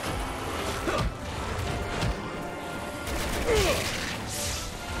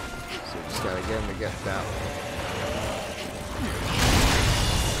 Gotta get him to get that one.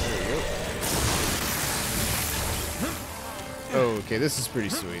 There we go. Oh, okay, this is pretty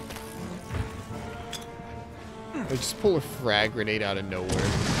sweet. I just pull a frag grenade out of nowhere.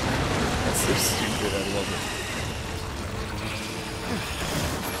 That's so stupid, I love it.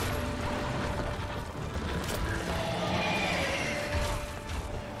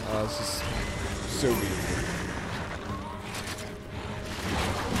 Oh, this is so beautiful.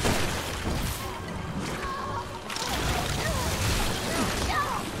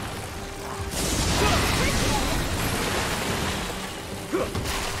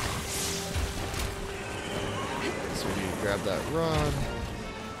 Grab that rod.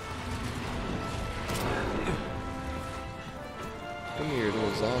 Come here,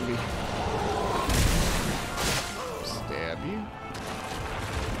 little zombie. Stab you.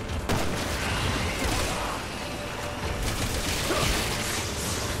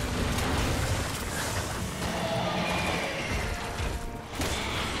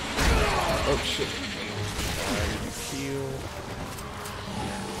 Oh shit. Heal.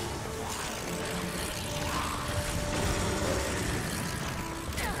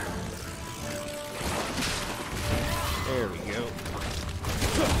 There we go.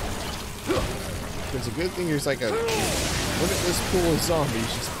 It's a good thing there's like a... Look at this pool of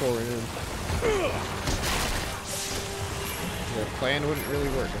zombies just pouring in. The plan wouldn't really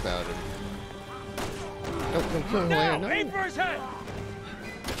work without it. Nope, don't kill him later. No. Aim for his head!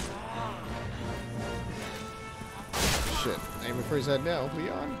 Shit. Aiming for his head now,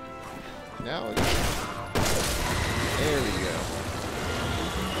 Leon. Now it is. There we go.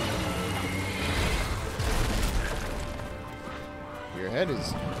 Your head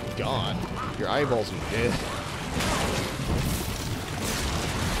is gone. Your eyeballs are dead.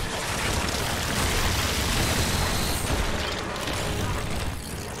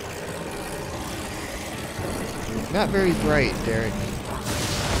 Not very bright, Derek.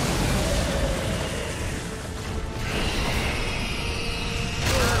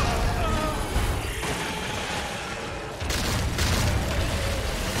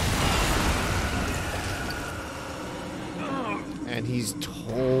 And he's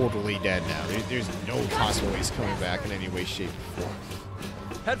totally dead now. There's no possible way he's coming back in any way, shape, or form.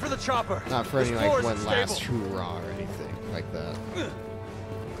 Head for the chopper. Not for any, like, one last hoorah or anything like that.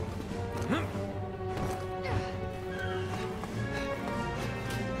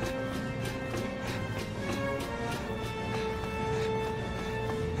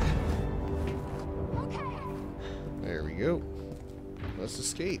 There we go. Let's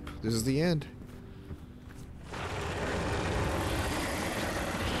escape. This is the end.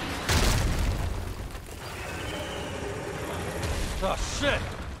 Oh shit!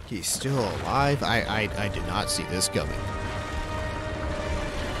 He's still alive? I did not see this coming.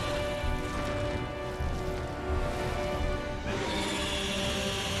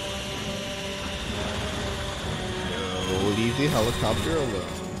 No, leave the helicopter alone.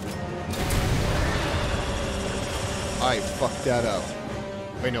 I fucked that up.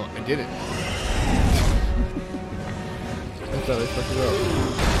 Wait, no, I didn't. I thought I fucked it up.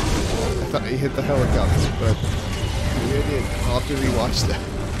 I thought I hit the helicopter, but maybe I did. I'll have to rewatch that.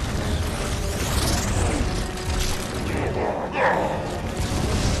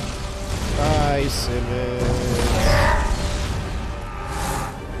 Bye, Simmons.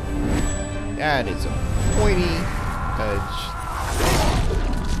 That is a pointy edge.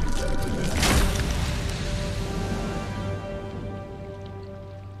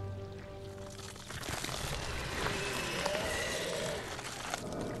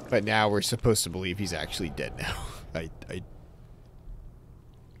 But now we're supposed to believe he's actually dead now.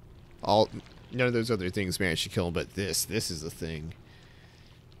 None of those other things managed to kill him, but this is the thing.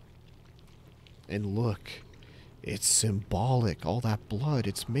 And look, it's symbolic. All that blood,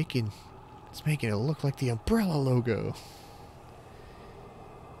 it's making it look like the Umbrella logo.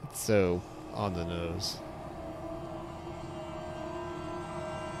 It's so on the nose.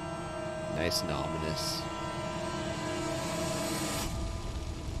 Nice and ominous.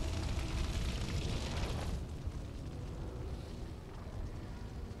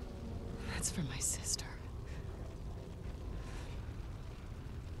 That's for my sister.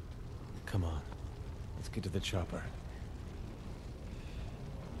 Come on. Let's get to the chopper.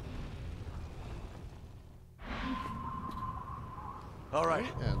 All right,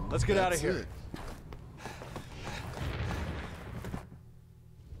 And let's get out of that's here. it.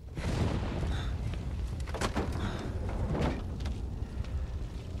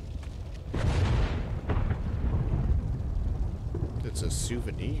 It's a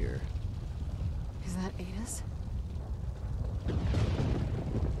souvenir. Is that Ada's?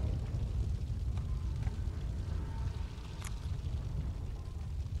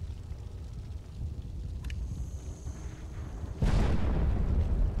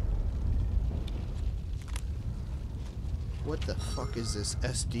 What the fuck is this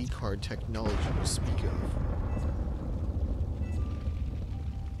SD card technology you speak of?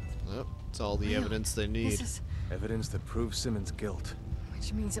 Oh, it's all the evidence they need. This is... Evidence that proves Simmons' guilt.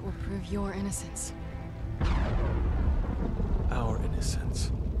 Which means it will prove your innocence. Our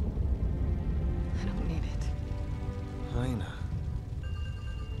innocence. I don't need it. Lena.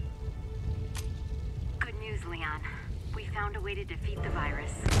 Good news, Leon. We found a way to defeat the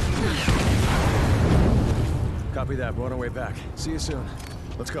virus. Copy that. We're on our way back. See you soon.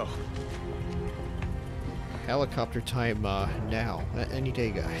 Let's go. Helicopter time now. Any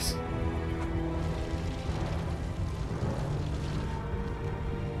day, guys.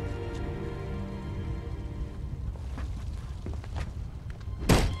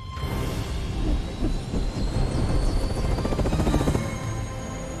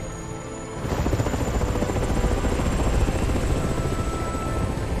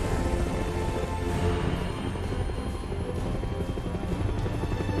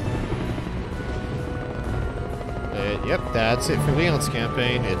 Yep, that's it for Leon's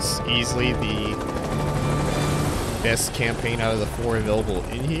campaign. It's easily the best campaign out of the 4 available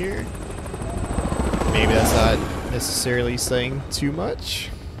in here. Maybe that's not necessarily saying too much,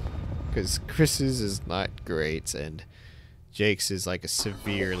 because Chris's is not great, and Jake's is like a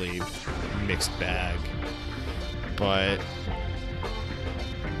severely mixed bag. But,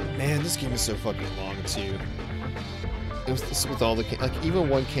 man, this game is so fucking long, too. It was with all the, like, even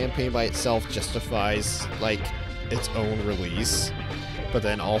one campaign by itself justifies, like, its own release, but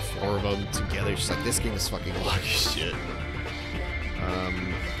then all 4 of them together, just like, this game is fucking long as shit.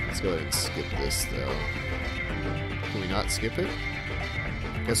 Let's go ahead and skip this, though. Can we not skip it?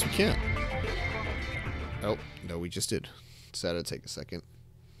 Guess we can't. Oh, no, we just did. Just had to take a second.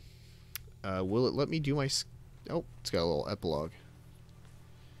 Will it let me do my... Oh, it's got a little epilogue.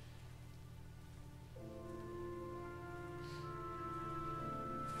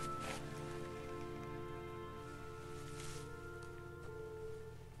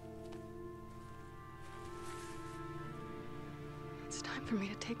 for me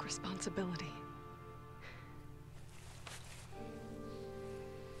to take responsibility.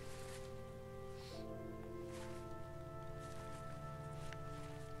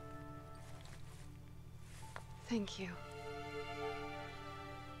 Thank you.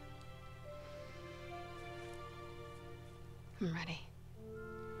 I'm ready.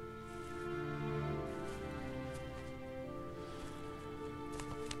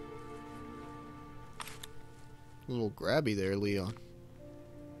 A little grabby there, Leon.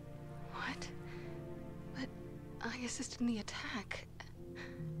 What? But I assisted in the attack.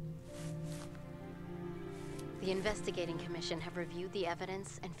 The investigating commission have reviewed the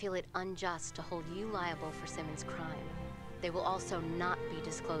evidence and feel it unjust to hold you liable for Simmons' crime. They will also not be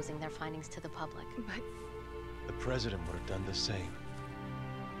disclosing their findings to the public. But the president would have done the same.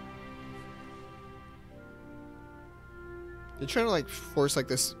 They're trying to like force like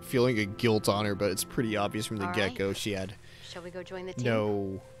this feeling of guilt on her, but it's pretty obvious from the get-go she had Shall we go join the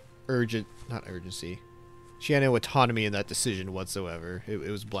team? not urgency. She had no autonomy in that decision whatsoever. It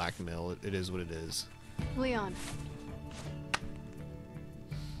was blackmail. It is what it is. Leon.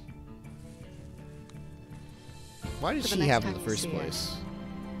 Why did she have him in the first place?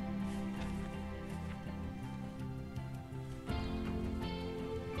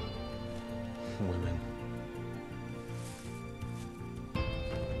 Women.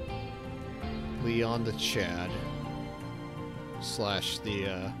 Leon the Chad slash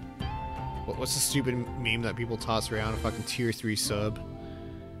the what's the stupid meme that people toss around? A fucking tier 3 sub.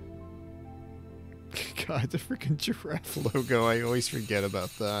 God, the freaking giraffe logo. I always forget about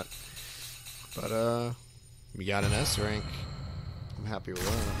that. But we got an S rank. I'm happy with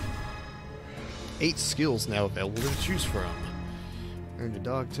that. 8 skills now available to choose from. Earned a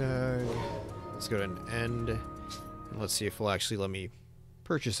dog tag. Let's go to an end. And let's see if it'll actually let me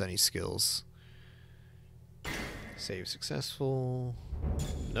purchase any skills. Save successful.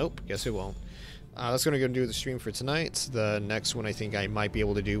 Nope, guess it won't. That's going to go do the stream for tonight. The next one I think I might be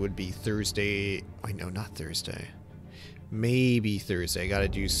able to do would be Thursday. Wait, no, not Thursday. Maybe Thursday. I got to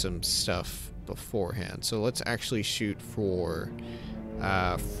do some stuff beforehand. So let's actually shoot for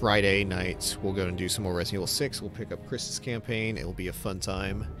Friday night. We'll go and do some more Resident Evil 6. We'll pick up Chris's campaign. It'll be a fun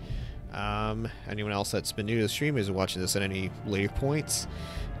time. Anyone else that's been new to the stream is watching this at any later points.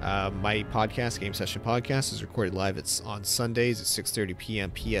 My podcast, GameSession Podcast, is recorded live. It's on Sundays at 6:30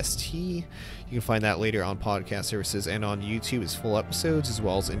 p.m. PST. You can find that later on podcast services and on YouTube as full episodes, as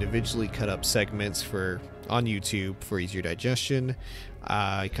well as individually cut up segments on YouTube for easier digestion.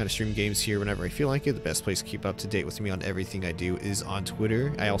 I kind of stream games here whenever I feel like it. The best place to keep up to date with me on everything I do is on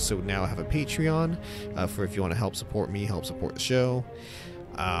Twitter. I also now have a Patreon for if you want to help support me, help support the show.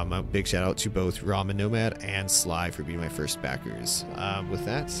 A big shout out to both Ramen Nomad and Sly for being my first backers. With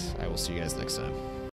that, I will see you guys next time.